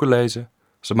stapel boeken lezen.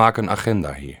 Ze maken een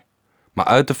agenda hier. Maar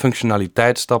uit de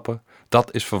functionaliteit stappen,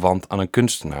 dat is verwant aan een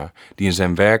kunstenaar die in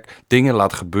zijn werk dingen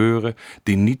laat gebeuren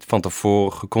die niet van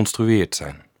tevoren geconstrueerd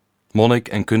zijn. Monnik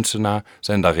en kunstenaar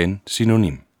zijn daarin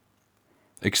synoniem.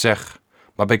 Ik zeg,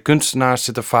 maar bij kunstenaars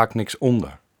zit er vaak niks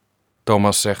onder.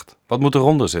 Thomas zegt, wat moet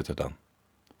eronder zitten dan?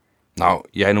 Nou,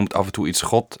 jij noemt af en toe iets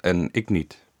God en ik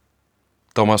niet.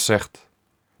 Thomas zegt,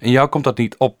 in jou komt dat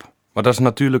niet op, maar dat is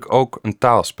natuurlijk ook een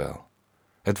taalspel.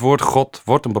 Het woord God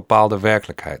wordt een bepaalde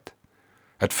werkelijkheid.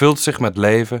 Het vult zich met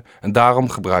leven en daarom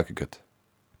gebruik ik het.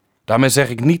 Daarmee zeg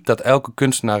ik niet dat elke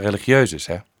kunstenaar religieus is,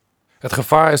 hè? Het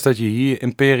gevaar is dat je hier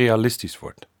imperialistisch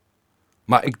wordt.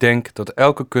 Maar ik denk dat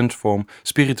elke kunstvorm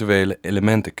spirituele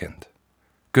elementen kent.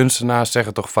 Kunstenaars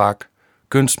zeggen toch vaak,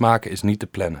 kunst maken is niet te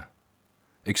plannen.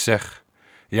 Ik zeg,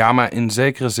 ja, maar in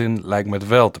zekere zin lijkt me het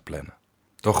wel te plannen.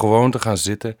 Door gewoon te gaan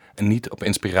zitten en niet op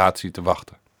inspiratie te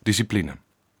wachten. Discipline.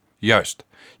 Juist,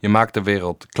 je maakt de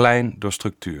wereld klein door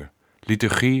structuur,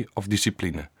 liturgie of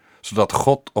discipline, zodat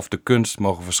God of de kunst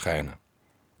mogen verschijnen.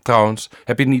 Trouwens,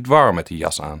 heb je het niet warm met die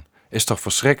jas aan? Is toch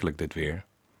verschrikkelijk dit weer?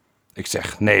 Ik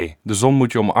zeg, nee, de zon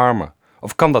moet je omarmen.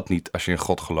 Of kan dat niet als je in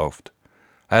God gelooft?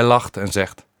 Hij lacht en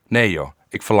zegt, nee joh,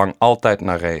 ik verlang altijd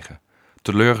naar regen.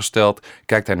 Teleurgesteld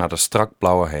kijkt hij naar de strak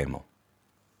blauwe hemel.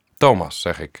 Thomas,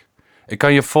 zeg ik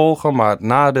kan je volgen, maar het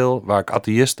nadeel waar ik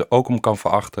atheïsten ook om kan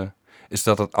verachten, is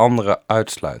dat het anderen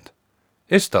uitsluit.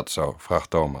 Is dat zo? Vraagt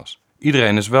Thomas.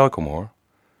 Iedereen is welkom hoor.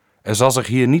 Er zal zich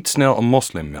hier niet snel een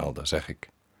moslim melden, zeg ik.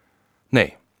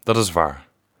 Nee, dat is waar.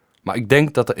 Maar ik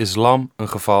denk dat de islam een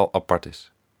geval apart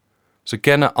is. Ze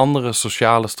kennen andere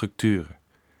sociale structuren,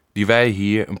 die wij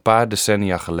hier een paar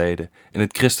decennia geleden in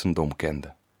het christendom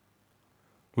kenden.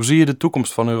 Hoe zie je de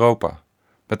toekomst van Europa,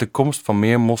 met de komst van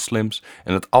meer moslims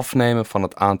en het afnemen van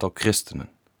het aantal christenen?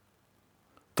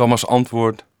 Thomas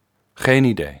antwoordt, geen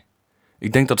idee.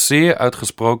 Ik denk dat zeer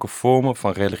uitgesproken vormen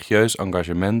van religieus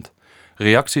engagement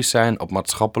reacties zijn op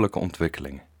maatschappelijke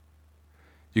ontwikkelingen.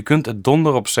 Je kunt er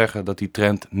donder op zeggen dat die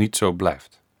trend niet zo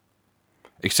blijft.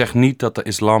 Ik zeg niet dat de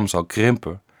islam zal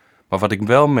krimpen, maar wat ik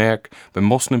wel merk bij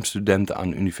moslimstudenten aan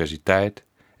de universiteit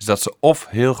is dat ze of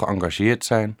heel geëngageerd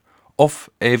zijn of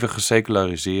even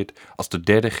geseculariseerd als de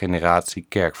derde generatie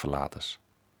kerkverlaters.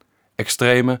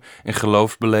 Extremen in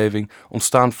geloofsbeleving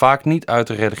ontstaan vaak niet uit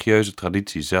de religieuze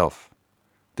traditie zelf.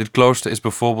 Dit klooster is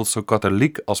bijvoorbeeld zo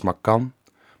katholiek als maar kan,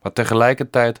 maar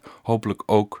tegelijkertijd hopelijk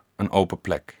ook een open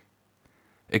plek.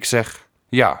 Ik zeg,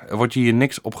 ja, er wordt je hier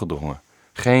niks opgedrongen,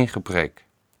 geen gepreek.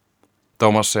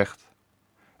 Thomas zegt,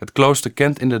 het klooster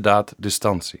kent inderdaad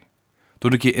distantie.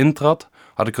 Toen ik hier intrad,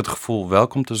 had ik het gevoel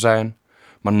welkom te zijn,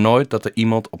 maar nooit dat er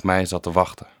iemand op mij zat te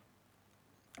wachten.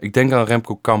 Ik denk aan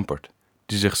Remco Kampert,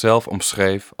 die zichzelf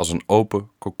omschreef als een open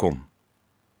kokon.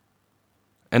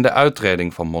 En de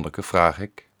uittreding van monniken, vraag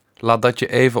ik, laat dat je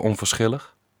even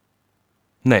onverschillig?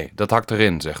 Nee, dat hakt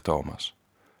erin, zegt Thomas.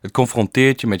 Het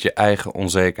confronteert je met je eigen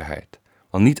onzekerheid,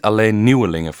 want niet alleen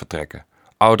nieuwelingen vertrekken,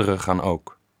 ouderen gaan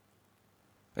ook.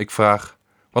 Ik vraag,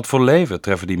 wat voor leven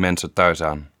treffen die mensen thuis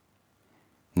aan?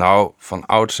 Nou, van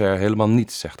oudsher helemaal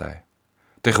niets, zegt hij.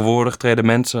 Tegenwoordig treden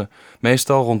mensen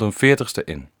meestal rond hun 40ste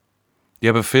in. Die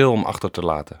hebben veel om achter te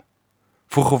laten.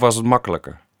 Vroeger was het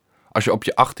makkelijker. Als je op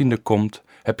je 18e komt,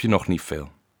 heb je nog niet veel.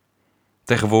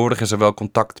 Tegenwoordig is er wel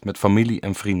contact met familie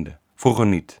en vrienden. Vroeger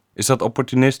niet. Is dat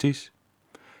opportunistisch?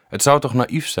 Het zou toch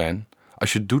naïef zijn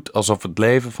als je doet alsof het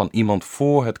leven van iemand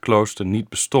voor het klooster niet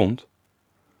bestond?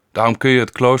 Daarom kun je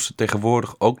het klooster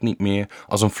tegenwoordig ook niet meer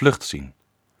als een vlucht zien.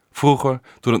 Vroeger,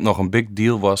 toen het nog een big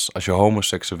deal was als je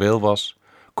homoseksueel was,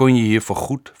 kon je hier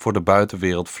voorgoed voor de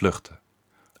buitenwereld vluchten.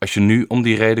 Als je nu om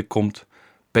die reden komt,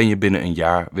 ben je binnen een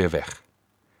jaar weer weg.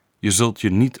 Je zult je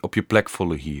niet op je plek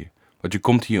voelen hier, want je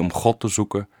komt hier om God te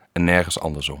zoeken en nergens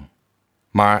andersom.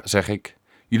 Maar, zeg ik,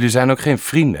 jullie zijn ook geen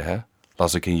vrienden, hè?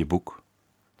 Las ik in je boek.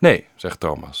 Nee, zegt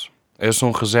Thomas. Er is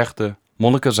zo'n gezegde,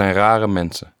 monniken zijn rare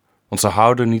mensen, want ze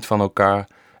houden niet van elkaar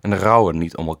en rouwen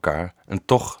niet om elkaar en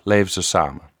toch leven ze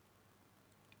samen.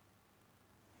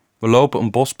 We lopen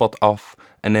een bospad af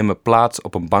en nemen plaats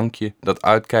op een bankje dat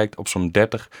uitkijkt op zo'n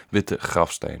 30 witte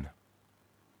grafstenen.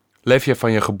 Leef je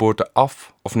van je geboorte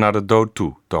af of naar de dood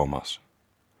toe, Thomas?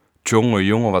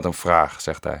 Jongen, wat een vraag,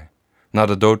 zegt hij. Naar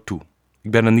de dood toe.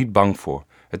 Ik ben er niet bang voor.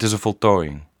 Het is een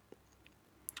voltooiing.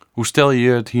 Hoe stel je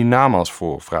je het hiernamaals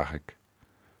voor, vraag ik.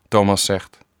 Thomas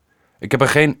zegt, ik heb er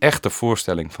geen echte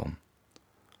voorstelling van.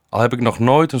 Al heb ik nog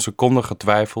nooit een seconde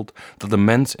getwijfeld dat de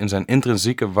mens in zijn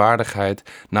intrinsieke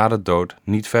waardigheid na de dood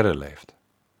niet verder leeft.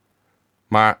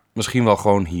 Maar misschien wel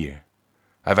gewoon hier.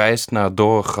 Hij wijst naar het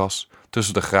dorre gras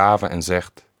tussen de graven en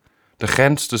zegt, de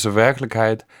grens tussen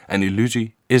werkelijkheid en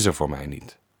illusie is er voor mij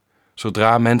niet.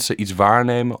 Zodra mensen iets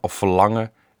waarnemen of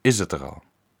verlangen, is het er al.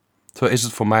 Zo is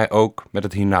het voor mij ook met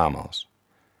het hiernamaals.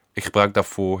 Ik gebruik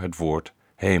daarvoor het woord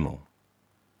hemel.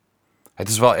 Het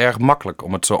is wel erg makkelijk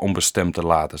om het zo onbestemd te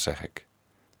laten, zeg ik.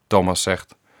 Thomas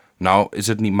zegt, nou, is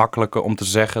het niet makkelijker om te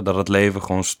zeggen dat het leven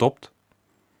gewoon stopt?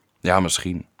 Ja,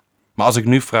 misschien. Maar als ik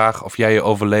nu vraag of jij je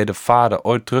overleden vader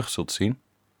ooit terug zult zien?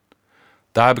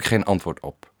 Daar heb ik geen antwoord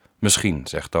op. Misschien,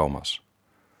 zegt Thomas.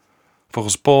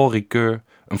 Volgens Paul Ricoeur,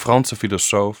 een Franse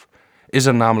filosoof, is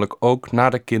er namelijk ook na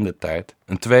de kindertijd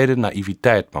een tweede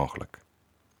naïviteit mogelijk.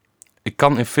 Ik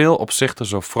kan in veel opzichten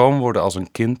zo vroom worden als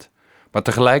een kind, maar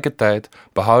tegelijkertijd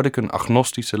behoud ik een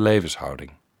agnostische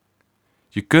levenshouding.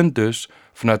 Je kunt dus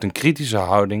vanuit een kritische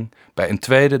houding bij een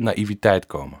tweede naïviteit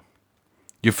komen.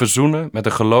 Je verzoenen met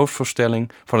de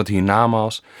geloofsvoorstelling van het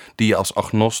hiernamaals die je als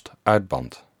agnost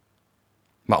uitbandt.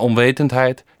 Maar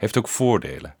onwetendheid heeft ook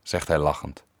voordelen, zegt hij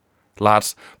lachend.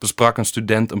 Laatst besprak een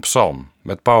student een psalm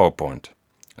met PowerPoint.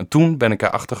 En toen ben ik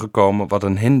erachter gekomen wat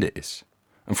een hinde is.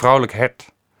 Een vrouwelijk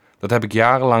hert. Dat heb ik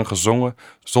jarenlang gezongen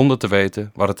zonder te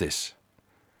weten wat het is.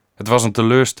 Het was een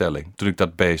teleurstelling toen ik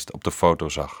dat beest op de foto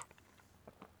zag.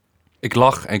 Ik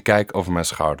lach en kijk over mijn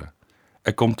schouder.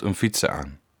 Er komt een fietser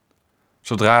aan.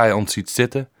 Zodra hij ons ziet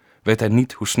zitten, weet hij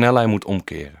niet hoe snel hij moet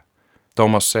omkeren.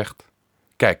 Thomas zegt,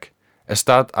 kijk, er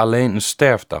staat alleen een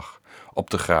sterfdag op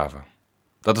de graven.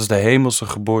 Dat is de hemelse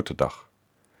geboortedag.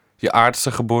 Je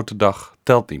aardse geboortedag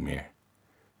telt niet meer.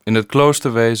 In het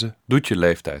kloosterwezen doet je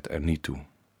leeftijd er niet toe.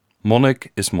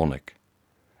 Monnik is monnik.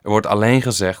 Er wordt alleen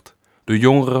gezegd, de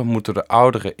jongeren moeten de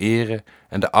ouderen eren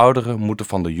en de ouderen moeten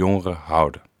van de jongeren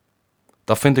houden.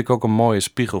 Dat vind ik ook een mooie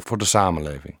spiegel voor de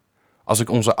samenleving. Als ik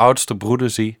onze oudste broeder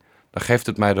zie, dan geeft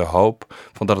het mij de hoop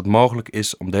van dat het mogelijk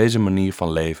is om deze manier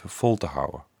van leven vol te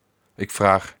houden. Ik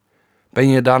vraag, ben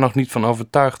je daar nog niet van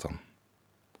overtuigd dan?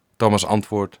 Thomas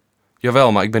antwoordt,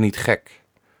 jawel, maar ik ben niet gek.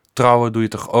 Trouwen doe je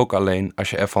toch ook alleen als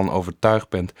je ervan overtuigd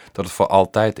bent dat het voor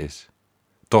altijd is.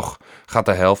 Toch gaat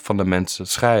de helft van de mensen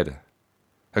scheiden.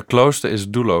 Het klooster is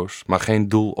doelloos, maar geen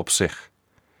doel op zich.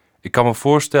 Ik kan me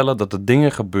voorstellen dat er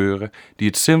dingen gebeuren die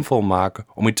het zinvol maken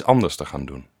om iets anders te gaan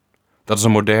doen. Dat is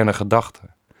een moderne gedachte.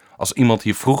 Als iemand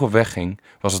hier vroeger wegging,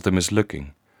 was het een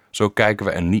mislukking. Zo kijken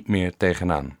we er niet meer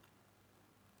tegenaan.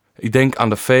 Ik denk aan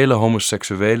de vele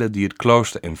homoseksuelen die het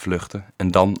klooster invluchten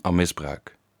en dan aan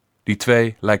misbruik. Die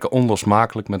twee lijken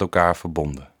onlosmakelijk met elkaar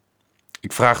verbonden.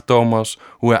 Ik vraag Thomas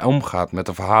hoe hij omgaat met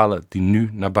de verhalen die nu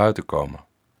naar buiten komen.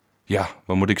 Ja,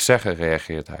 wat moet ik zeggen,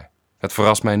 reageert hij. Het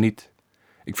verrast mij niet.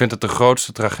 Ik vind het de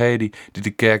grootste tragedie die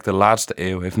de kerk de laatste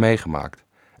eeuw heeft meegemaakt.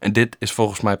 En dit is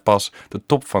volgens mij pas de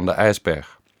top van de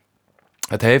ijsberg.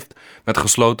 Het heeft met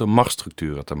gesloten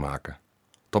machtsstructuren te maken.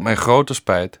 Tot mijn grote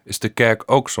spijt is de kerk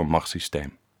ook zo'n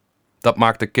machtssysteem. Dat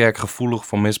maakt de kerk gevoelig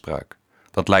voor misbruik.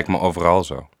 Dat lijkt me overal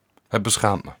zo. Het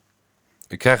beschaamt me.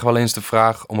 Ik krijg wel eens de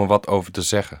vraag om er wat over te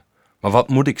zeggen. Maar wat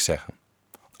moet ik zeggen?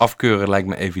 Afkeuren lijkt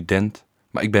me evident,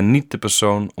 maar ik ben niet de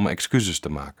persoon om excuses te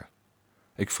maken.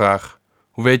 Ik vraag,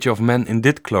 hoe weet je of men in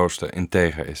dit klooster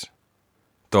integer is?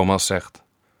 Thomas zegt,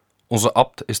 onze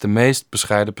abt is de meest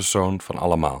bescheiden persoon van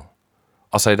allemaal.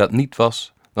 Als hij dat niet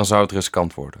was, dan zou het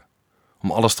riskant worden.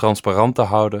 Om alles transparant te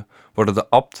houden, worden de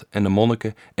abt en de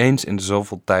monniken eens in de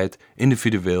zoveel tijd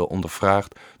individueel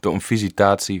ondervraagd door een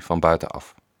visitatie van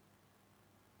buitenaf.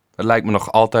 Het lijkt me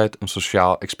nog altijd een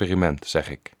sociaal experiment, zeg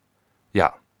ik.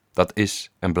 Ja, dat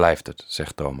is en blijft het,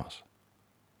 zegt Thomas.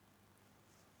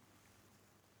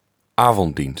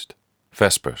 Avonddienst,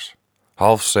 vespers,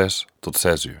 5:30 tot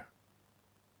 6:00.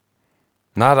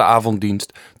 Na de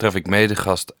avonddienst tref ik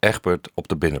medegast Egbert op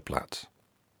de binnenplaats.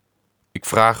 Ik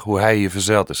vraag hoe hij hier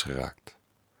verzeild is geraakt.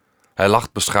 Hij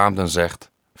lacht beschaamd en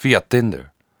zegt, via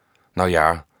Tinder. Nou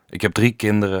ja, ik heb 3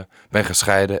 kinderen, ben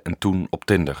gescheiden en toen op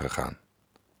Tinder gegaan.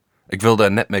 Ik wilde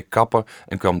er net mee kappen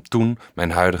en kwam toen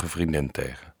mijn huidige vriendin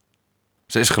tegen.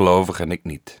 Ze is gelovig en ik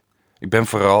niet. Ik ben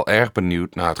vooral erg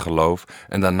benieuwd naar het geloof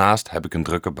en daarnaast heb ik een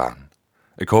drukke baan.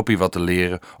 Ik hoop hier wat te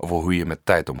leren over hoe je met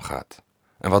tijd omgaat.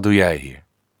 En wat doe jij hier?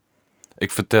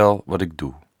 Ik vertel wat ik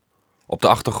doe. Op de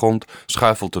achtergrond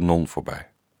schuifelt de non voorbij.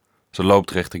 Ze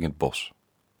loopt richting het bos.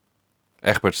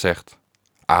 Egbert zegt,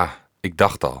 ik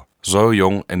dacht al, zo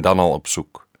jong en dan al op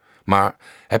zoek. Maar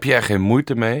heb je er geen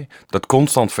moeite mee? Dat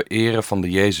constant vereren van de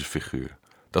Jezusfiguur.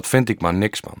 Dat vind ik maar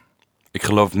niks, man. Ik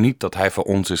geloof niet dat hij voor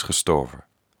ons is gestorven.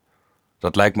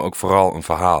 Dat lijkt me ook vooral een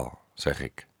verhaal, zeg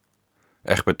ik.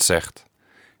 Egbert zegt,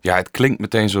 ja, het klinkt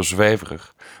meteen zo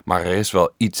zweverig, maar er is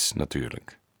wel iets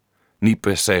natuurlijk. Niet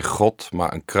per se God,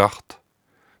 maar een kracht.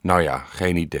 Nou ja,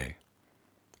 geen idee.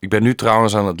 Ik ben nu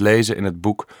trouwens aan het lezen in het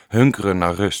boek Hunkeren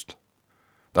naar rust.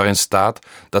 Daarin staat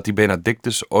dat die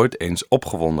Benedictus ooit eens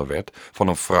opgewonden werd van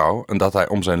een vrouw en dat hij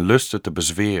om zijn lusten te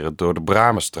bezweren door de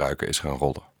bramenstruiken is gaan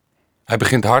rollen. Hij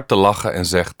begint hard te lachen en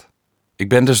zegt, ik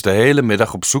ben dus de hele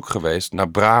middag op zoek geweest naar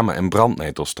bramen en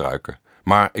brandnetelstruiken,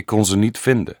 maar ik kon ze niet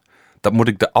vinden. Dat moet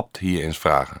ik de abt hier eens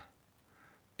vragen.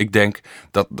 Ik denk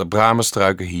dat de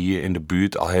bramenstruiken hier in de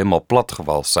buurt al helemaal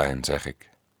platgewalst zijn, zeg ik.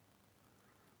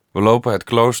 We lopen het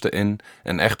klooster in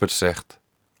en Egbert zegt,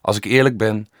 als ik eerlijk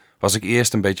ben, was ik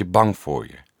eerst een beetje bang voor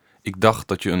je. Ik dacht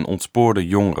dat je een ontspoorde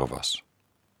jongere was.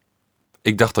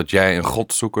 Ik dacht dat jij een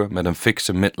godzoeker met een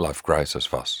fikse midlife crisis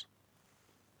was.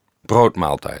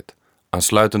 Broodmaaltijd,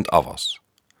 aansluitend afwas.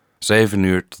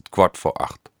 7:00 tot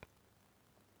 7:15.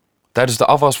 Tijdens de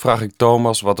afwas vraag ik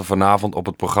Thomas wat er vanavond op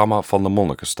het programma van de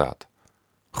monniken staat.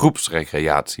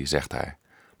 Groepsrecreatie, zegt hij.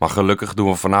 Maar gelukkig doen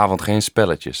we vanavond geen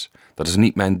spelletjes. Dat is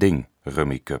niet mijn ding,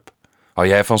 Rummy Cup. Hou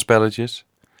jij van spelletjes?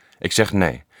 Ik zeg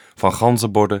nee. Van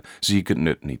ganzenborden zie ik het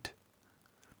nut niet.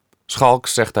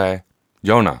 Schalks, zegt hij.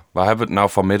 Jona, waar hebben we het nou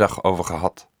vanmiddag over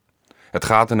gehad? Het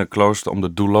gaat in het klooster om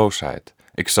de doelloosheid.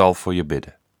 Ik zal voor je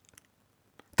bidden.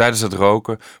 Tijdens het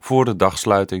roken, voor de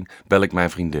dagsluiting, bel ik mijn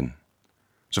vriendin.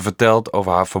 Ze vertelt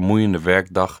over haar vermoeiende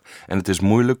werkdag en het is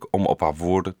moeilijk om op haar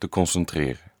woorden te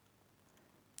concentreren.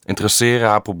 Interesseren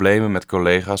haar problemen met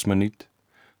collega's me niet?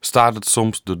 Staat het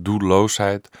soms de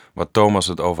doelloosheid, waar Thomas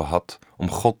het over had, om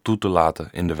God toe te laten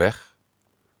in de weg?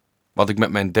 Wat ik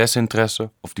met mijn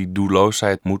desinteresse of die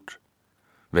doelloosheid moet,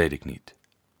 weet ik niet.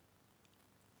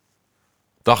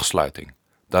 Dagsluiting,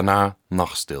 daarna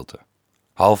nachtstilte.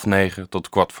 8:30 tot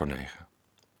 8:45.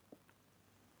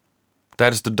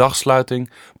 Tijdens de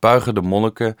dagsluiting buigen de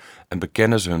monniken en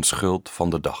bekennen ze hun schuld van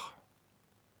de dag.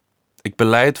 Ik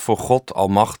belijd voor God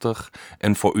Almachtig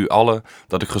en voor u allen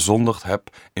dat ik gezondigd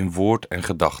heb in woord en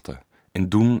gedachte, in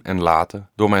doen en laten,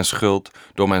 door mijn schuld,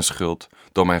 door mijn schuld,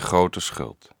 door mijn grote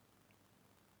schuld.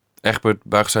 Egbert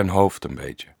buigt zijn hoofd een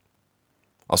beetje.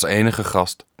 Als enige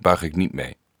gast buig ik niet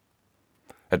mee.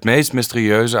 Het meest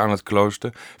mysterieuze aan het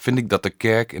klooster vind ik dat de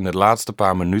kerk in de laatste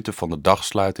paar minuten van de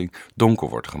dagsluiting donker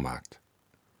wordt gemaakt.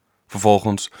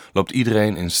 Vervolgens loopt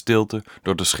iedereen in stilte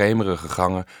door de schemerige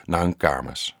gangen naar hun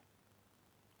kamers.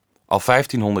 Al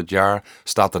 1500 jaar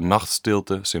staat de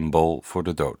nachtstilte symbool voor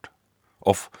de dood.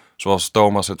 Of, zoals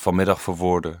Thomas het vanmiddag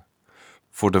verwoordde,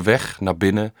 voor de weg naar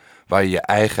binnen waar je je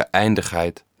eigen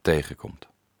eindigheid tegenkomt.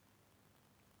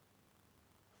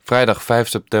 Vrijdag 5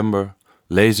 september,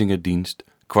 lezingendienst,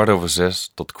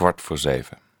 6:15 tot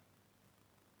 7:15.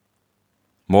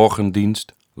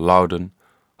 Morgendienst, Louden,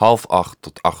 7:30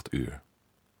 tot 8:00.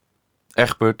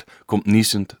 Egbert komt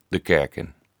niezend de kerk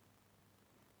in.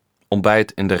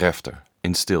 Ontbijt in de refter,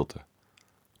 in stilte,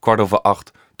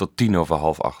 7:15 tot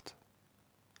 7:50.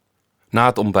 Na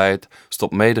het ontbijt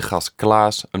stopt medegast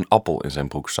Klaas een appel in zijn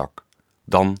broekzak.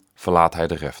 Dan verlaat hij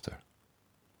de refter.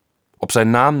 Op zijn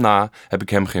naam na heb ik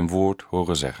hem geen woord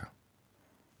horen zeggen.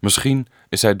 Misschien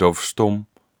is hij doofstom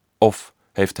of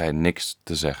heeft hij niks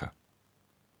te zeggen.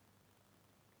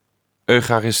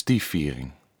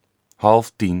 Eucharistieviering,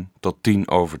 9:30 tot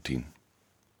 10:10.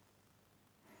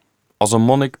 Als een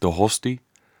monnik de hostie,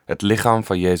 het lichaam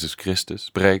van Jezus Christus,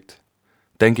 breekt,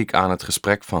 denk ik aan het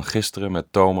gesprek van gisteren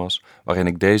met Thomas, waarin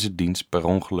ik deze dienst per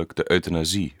ongeluk de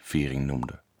euthanasieviering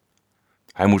noemde.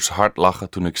 Hij moest hard lachen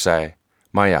toen ik zei,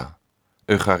 maar ja,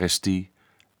 eucharistie,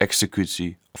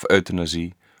 executie of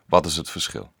euthanasie, wat is het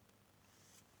verschil?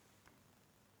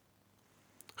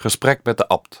 Gesprek met de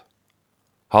abt,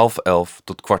 10:30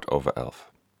 tot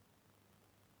 11:15.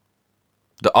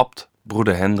 De abt,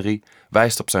 broeder Henry,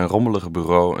 wijst op zijn rommelige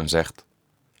bureau en zegt: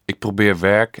 ik probeer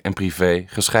werk en privé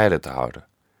gescheiden te houden.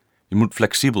 Je moet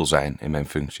flexibel zijn in mijn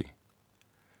functie.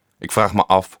 Ik vraag me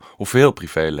af hoeveel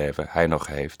privéleven hij nog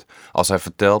heeft als hij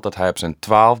vertelt dat hij op zijn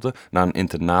 12e naar een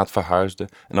internaat verhuisde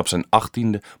en op zijn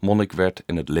 18e monnik werd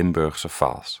in het Limburgse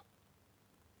Vaals.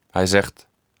 Hij zegt: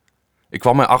 ik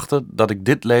kwam erachter dat ik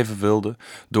dit leven wilde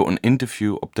door een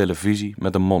interview op televisie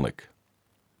met een monnik.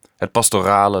 Het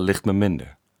pastorale ligt me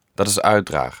minder. Dat is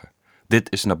uitdragen.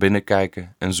 Dit is naar binnen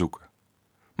kijken en zoeken.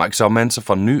 Maar ik zou mensen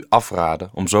van nu afraden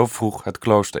om zo vroeg het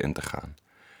klooster in te gaan.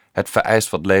 Het vereist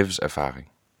wat levenservaring.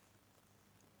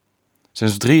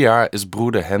 Sinds 3 jaar is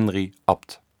broeder Henry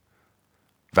abt.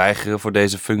 Weigeren voor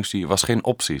deze functie was geen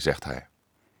optie, zegt hij.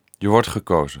 Je wordt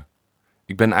gekozen.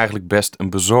 Ik ben eigenlijk best een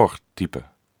bezorgd type.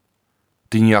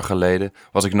 10 jaar geleden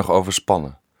was ik nog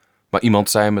overspannen. Maar iemand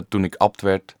zei me toen ik abt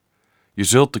werd: je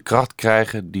zult de kracht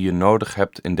krijgen die je nodig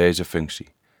hebt in deze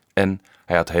functie. En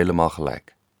hij had helemaal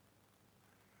gelijk.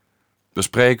 We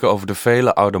spreken over de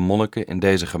vele oude monniken in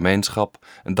deze gemeenschap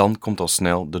en dan komt al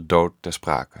snel de dood ter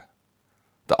sprake.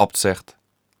 De abt zegt: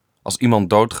 als iemand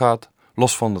doodgaat,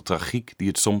 los van de tragiek die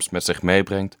het soms met zich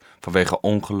meebrengt vanwege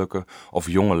ongelukken of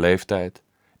jonge leeftijd,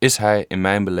 is hij in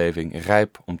mijn beleving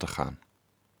rijp om te gaan.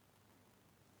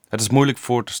 Het is moeilijk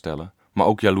voor te stellen, maar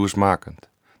ook jaloersmakend,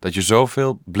 dat je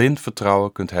zoveel blind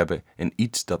vertrouwen kunt hebben in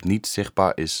iets dat niet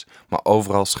zichtbaar is, maar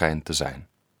overal schijnt te zijn.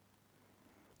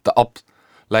 De abt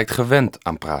lijkt gewend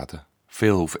aan praten,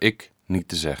 veel hoef ik niet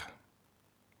te zeggen.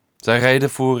 Zijn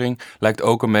redenvoering lijkt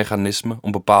ook een mechanisme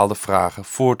om bepaalde vragen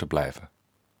voor te blijven.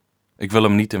 Ik wil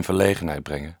hem niet in verlegenheid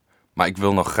brengen, maar ik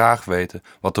wil nog graag weten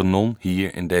wat de non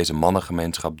hier in deze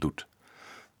mannengemeenschap doet.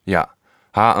 Ja,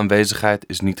 haar aanwezigheid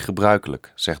is niet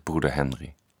gebruikelijk, zegt broeder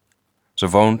Henry. Ze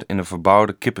woont in een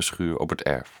verbouwde kippenschuur op het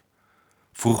erf.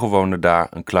 Vroeger woonde daar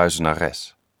een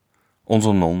kluizenares.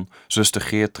 Onze non, zuster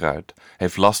Geertruid,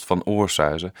 heeft last van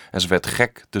oorsuizen en ze werd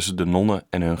gek tussen de nonnen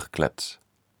en hun geklets.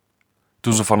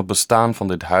 Toen ze van het bestaan van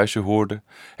dit huisje hoorde,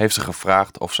 heeft ze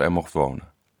gevraagd of ze er mocht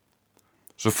wonen.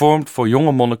 Ze vormt voor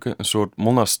jonge monniken een soort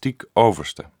monastiek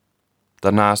overste.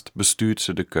 Daarnaast bestuurt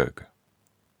ze de keuken.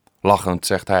 Lachend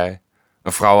zegt hij: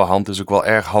 een vrouwenhand is ook wel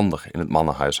erg handig in het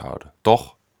mannenhuishouden,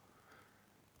 toch?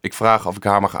 Ik vraag of ik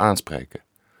haar mag aanspreken.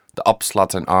 De abt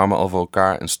slaat zijn armen over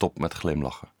elkaar en stopt met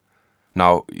glimlachen.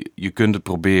 Nou, je kunt het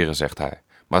proberen, zegt hij,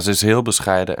 maar ze is heel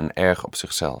bescheiden en erg op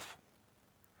zichzelf.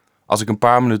 Als ik een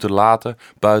paar minuten later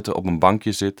buiten op een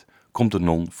bankje zit, komt de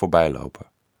non voorbijlopen.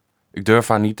 Ik durf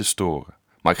haar niet te storen,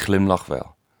 maar ik glimlach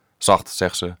wel. Zacht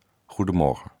zegt ze: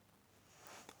 goedemorgen.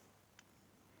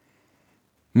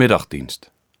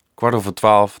 Middagdienst,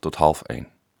 12:15 tot 12:30.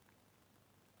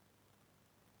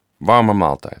 Warme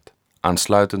maaltijd,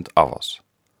 aansluitend afwas,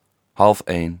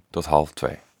 12:30 tot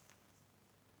 12:30.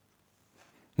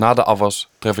 Na de afwas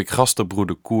tref ik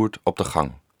gastenbroeder Koert op de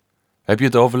gang. Heb je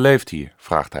het overleefd hier?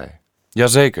 Vraagt hij.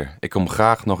 Jazeker, ik kom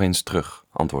graag nog eens terug,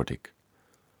 antwoord ik.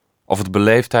 Of het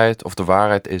beleefdheid of de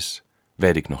waarheid is,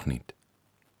 weet ik nog niet.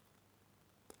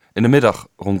 In de middag,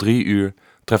 rond 3 uur,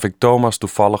 tref ik Thomas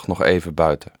toevallig nog even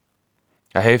buiten.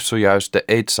 Hij heeft zojuist de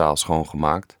eetzaal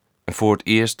schoongemaakt en voor het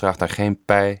eerst draagt hij geen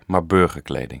pij, maar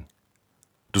burgerkleding.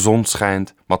 De zon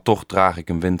schijnt, maar toch draag ik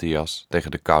een winterjas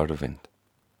tegen de koude wind.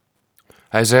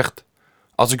 Hij zegt,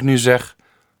 als ik nu zeg,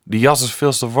 die jas is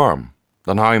veel te warm,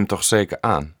 dan hou je hem toch zeker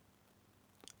aan?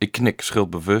 Ik knik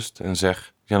schuldbewust en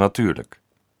zeg, ja natuurlijk.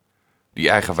 Die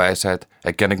eigen wijsheid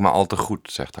herken ik maar al te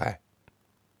goed, zegt hij.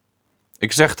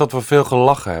 Ik zeg dat we veel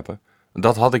gelachen hebben,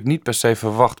 dat had ik niet per se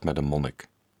verwacht met een monnik.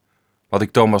 Wat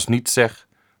ik Thomas niet zeg,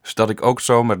 is dat ik ook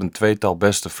zo met een tweetal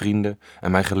beste vrienden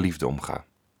en mijn geliefde omga.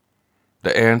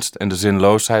 De ernst en de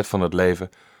zinloosheid van het leven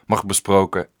mag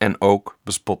besproken en ook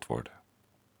bespot worden.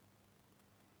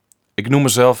 Ik noem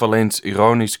mezelf wel eens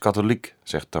ironisch katholiek,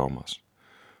 zegt Thomas.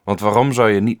 Want waarom zou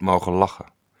je niet mogen lachen?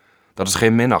 Dat is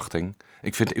geen minachting.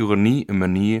 Ik vind ironie een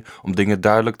manier om dingen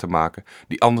duidelijk te maken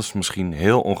die anders misschien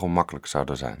heel ongemakkelijk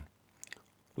zouden zijn.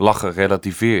 Lachen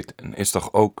relativeert en is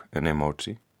toch ook een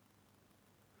emotie?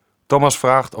 Thomas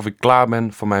vraagt of ik klaar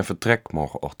ben voor mijn vertrek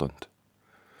morgenochtend.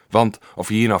 Want of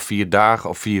je hier nou 4 dagen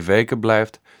of 4 weken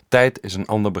blijft, tijd is een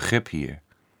ander begrip hier.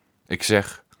 Ik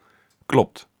zeg,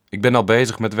 klopt, ik ben al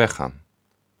bezig met weggaan.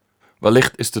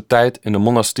 Wellicht is de tijd in de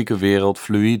monastieke wereld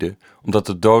fluïde, omdat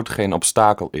de dood geen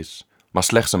obstakel is, maar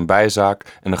slechts een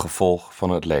bijzaak en een gevolg van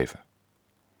het leven.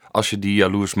 Als je die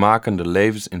jaloersmakende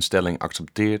levensinstelling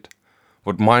accepteert,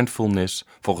 wordt mindfulness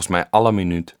volgens mij alle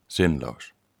minuut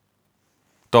zinloos.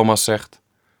 Thomas zegt,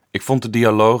 ik vond de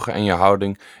dialogen en je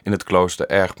houding in het klooster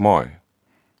erg mooi.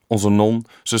 Onze non,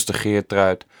 zuster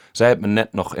Geertruid, zei het me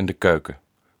net nog in de keuken.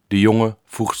 De jongen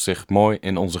voegt zich mooi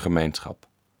in onze gemeenschap.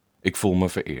 Ik voel me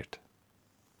vereerd.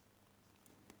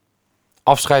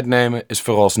 Afscheid nemen is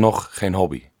vooralsnog geen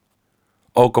hobby.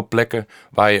 Ook op plekken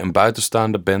waar je een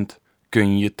buitenstaander bent,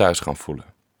 kun je je thuis gaan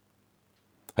voelen.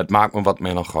 Het maakt me wat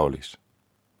melancholisch.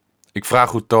 Ik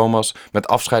vraag hoe Thomas met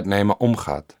afscheid nemen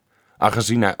omgaat,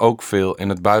 aangezien hij ook veel in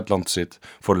het buitenland zit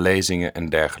voor lezingen en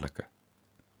dergelijke.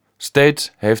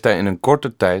 Steeds heeft hij in een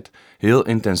korte tijd heel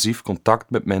intensief contact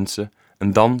met mensen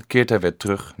en dan keert hij weer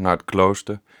terug naar het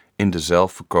klooster in de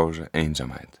zelfverkozen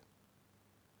eenzaamheid.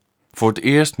 Voor het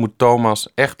eerst moet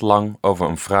Thomas echt lang over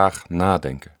een vraag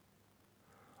nadenken.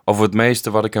 Over het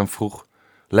meeste wat ik hem vroeg,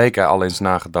 leek hij al eens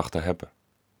nagedacht te hebben.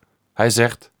 Hij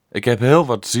zegt, ik heb heel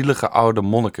wat zielige oude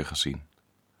monniken gezien.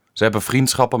 Ze hebben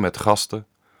vriendschappen met gasten.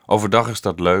 Overdag is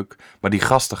dat leuk, maar die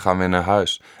gasten gaan weer naar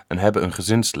huis en hebben een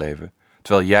gezinsleven,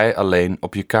 terwijl jij alleen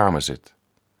op je kamer zit.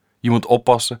 Je moet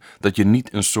oppassen dat je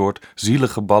niet een soort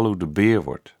zielige Baloo de beer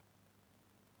wordt.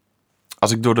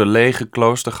 Als ik door de lege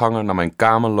kloostergangen naar mijn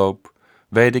kamer loop,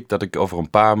 weet ik dat ik over een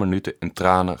paar minuten in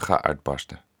tranen ga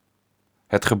uitbarsten.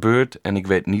 Het gebeurt en ik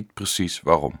weet niet precies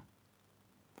waarom.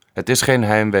 Het is geen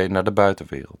heimwee naar de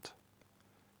buitenwereld.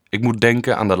 Ik moet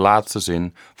denken aan de laatste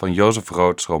zin van Jozef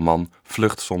Roods roman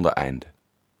Vlucht zonder einde.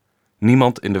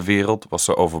 Niemand in de wereld was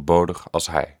zo overbodig als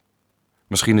hij.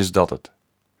 Misschien is dat het.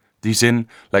 Die zin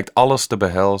lijkt alles te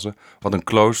behelzen wat een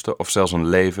klooster of zelfs een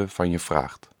leven van je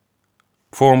vraagt.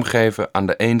 Vormgeven aan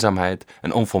de eenzaamheid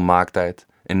en onvolmaaktheid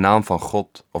in naam van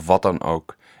God of wat dan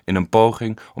ook, in een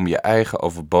poging om je eigen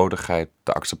overbodigheid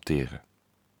te accepteren.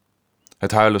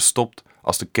 Het huilen stopt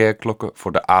als de kerkklokken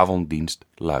voor de avonddienst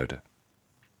luiden.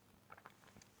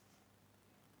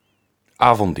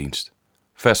 Avonddienst,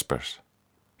 vespers,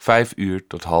 5 uur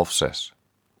tot 5:30.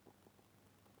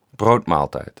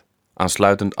 Broodmaaltijd,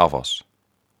 aansluitend afwas,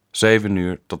 7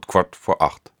 uur tot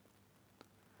 7:15.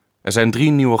 Er zijn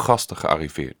 3 nieuwe gasten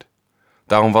gearriveerd.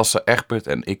 Daarom wassen Egbert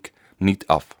en ik niet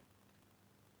af.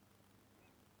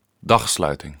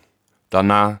 Dagsluiting,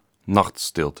 daarna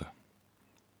nachtstilte.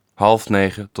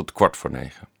 8:30 tot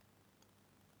 8:45.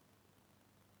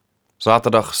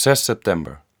 Zaterdag 6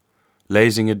 september.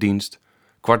 Lezingendienst,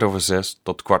 6:15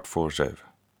 tot 6:15.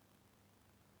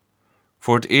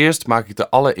 Voor het eerst maak ik de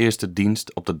allereerste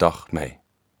dienst op de dag mee.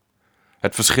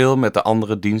 Het verschil met de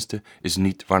andere diensten is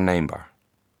niet waarneembaar.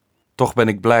 Toch ben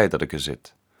ik blij dat ik er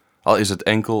zit, al is het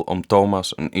enkel om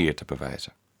Thomas een eer te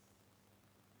bewijzen.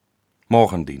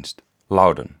 Morgendienst,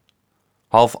 Louden,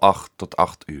 7:30 tot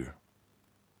 8 uur.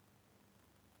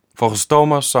 Volgens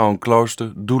Thomas zou een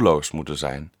klooster doelloos moeten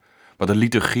zijn, maar de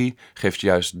liturgie geeft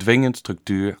juist dwingend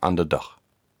structuur aan de dag.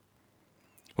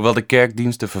 Hoewel de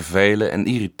kerkdiensten vervelen en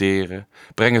irriteren,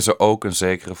 brengen ze ook een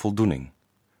zekere voldoening.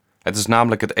 Het is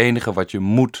namelijk het enige wat je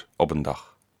moet op een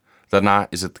dag. Daarna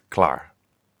is het klaar.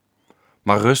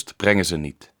 Maar rust brengen ze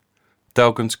niet.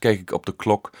 Telkens keek ik op de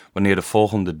klok wanneer de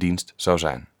volgende dienst zou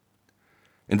zijn.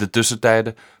 In de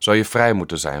tussentijden zou je vrij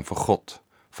moeten zijn voor God,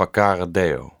 vacare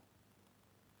Deo.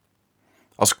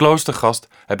 Als kloostergast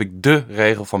heb ik dé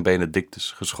regel van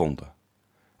Benedictus geschonden.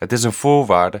 Het is een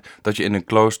voorwaarde dat je in een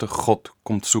klooster God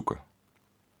komt zoeken.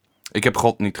 Ik heb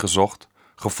God niet gezocht,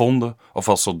 gevonden of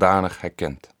als zodanig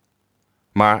herkend.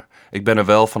 Maar ik ben er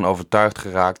wel van overtuigd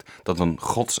geraakt dat een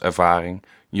godservaring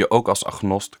je ook als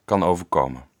agnost kan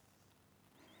overkomen.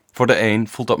 Voor de een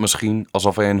voelt dat misschien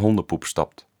alsof hij in hondenpoep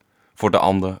stapt, voor de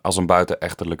ander als een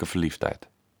buitenechtelijke verliefdheid.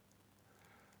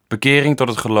 Bekering tot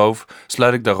het geloof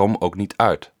sluit ik daarom ook niet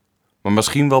uit, maar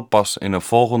misschien wel pas in een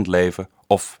volgend leven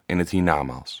of in het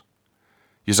hiernamaals.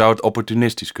 Je zou het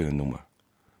opportunistisch kunnen noemen,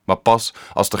 maar pas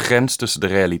als de grens tussen de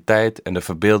realiteit en de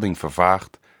verbeelding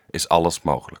vervaagt, is alles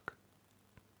mogelijk.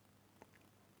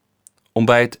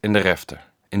 Ontbijt in de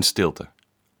refter, in stilte,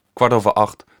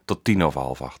 7:15 tot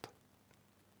 7:50.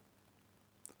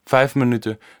 5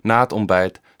 minuten na het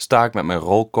ontbijt sta ik met mijn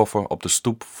rolkoffer op de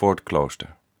stoep voor het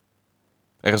klooster.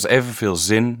 Er is evenveel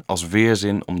zin als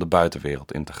weerzin om de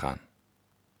buitenwereld in te gaan.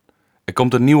 Er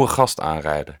komt een nieuwe gast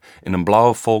aanrijden in een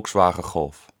blauwe Volkswagen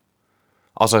Golf.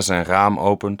 Als hij zijn raam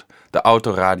opent, de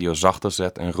autoradio zachter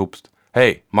zet en roept: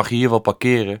 "Hey, mag je hier wel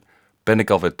parkeren?" ben ik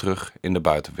alweer terug in de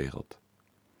buitenwereld.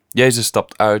 Jezus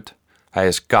stapt uit, hij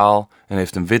is kaal en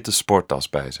heeft een witte sporttas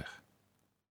bij zich.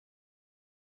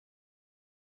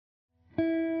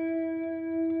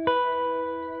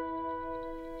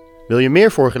 Wil je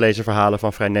meer voorgelezen verhalen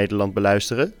van Vrij Nederland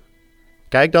beluisteren?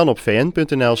 Kijk dan op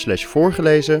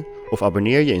vn.nl/voorgelezen of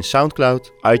abonneer je in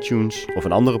SoundCloud, iTunes of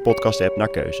een andere podcast-app naar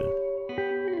keuze.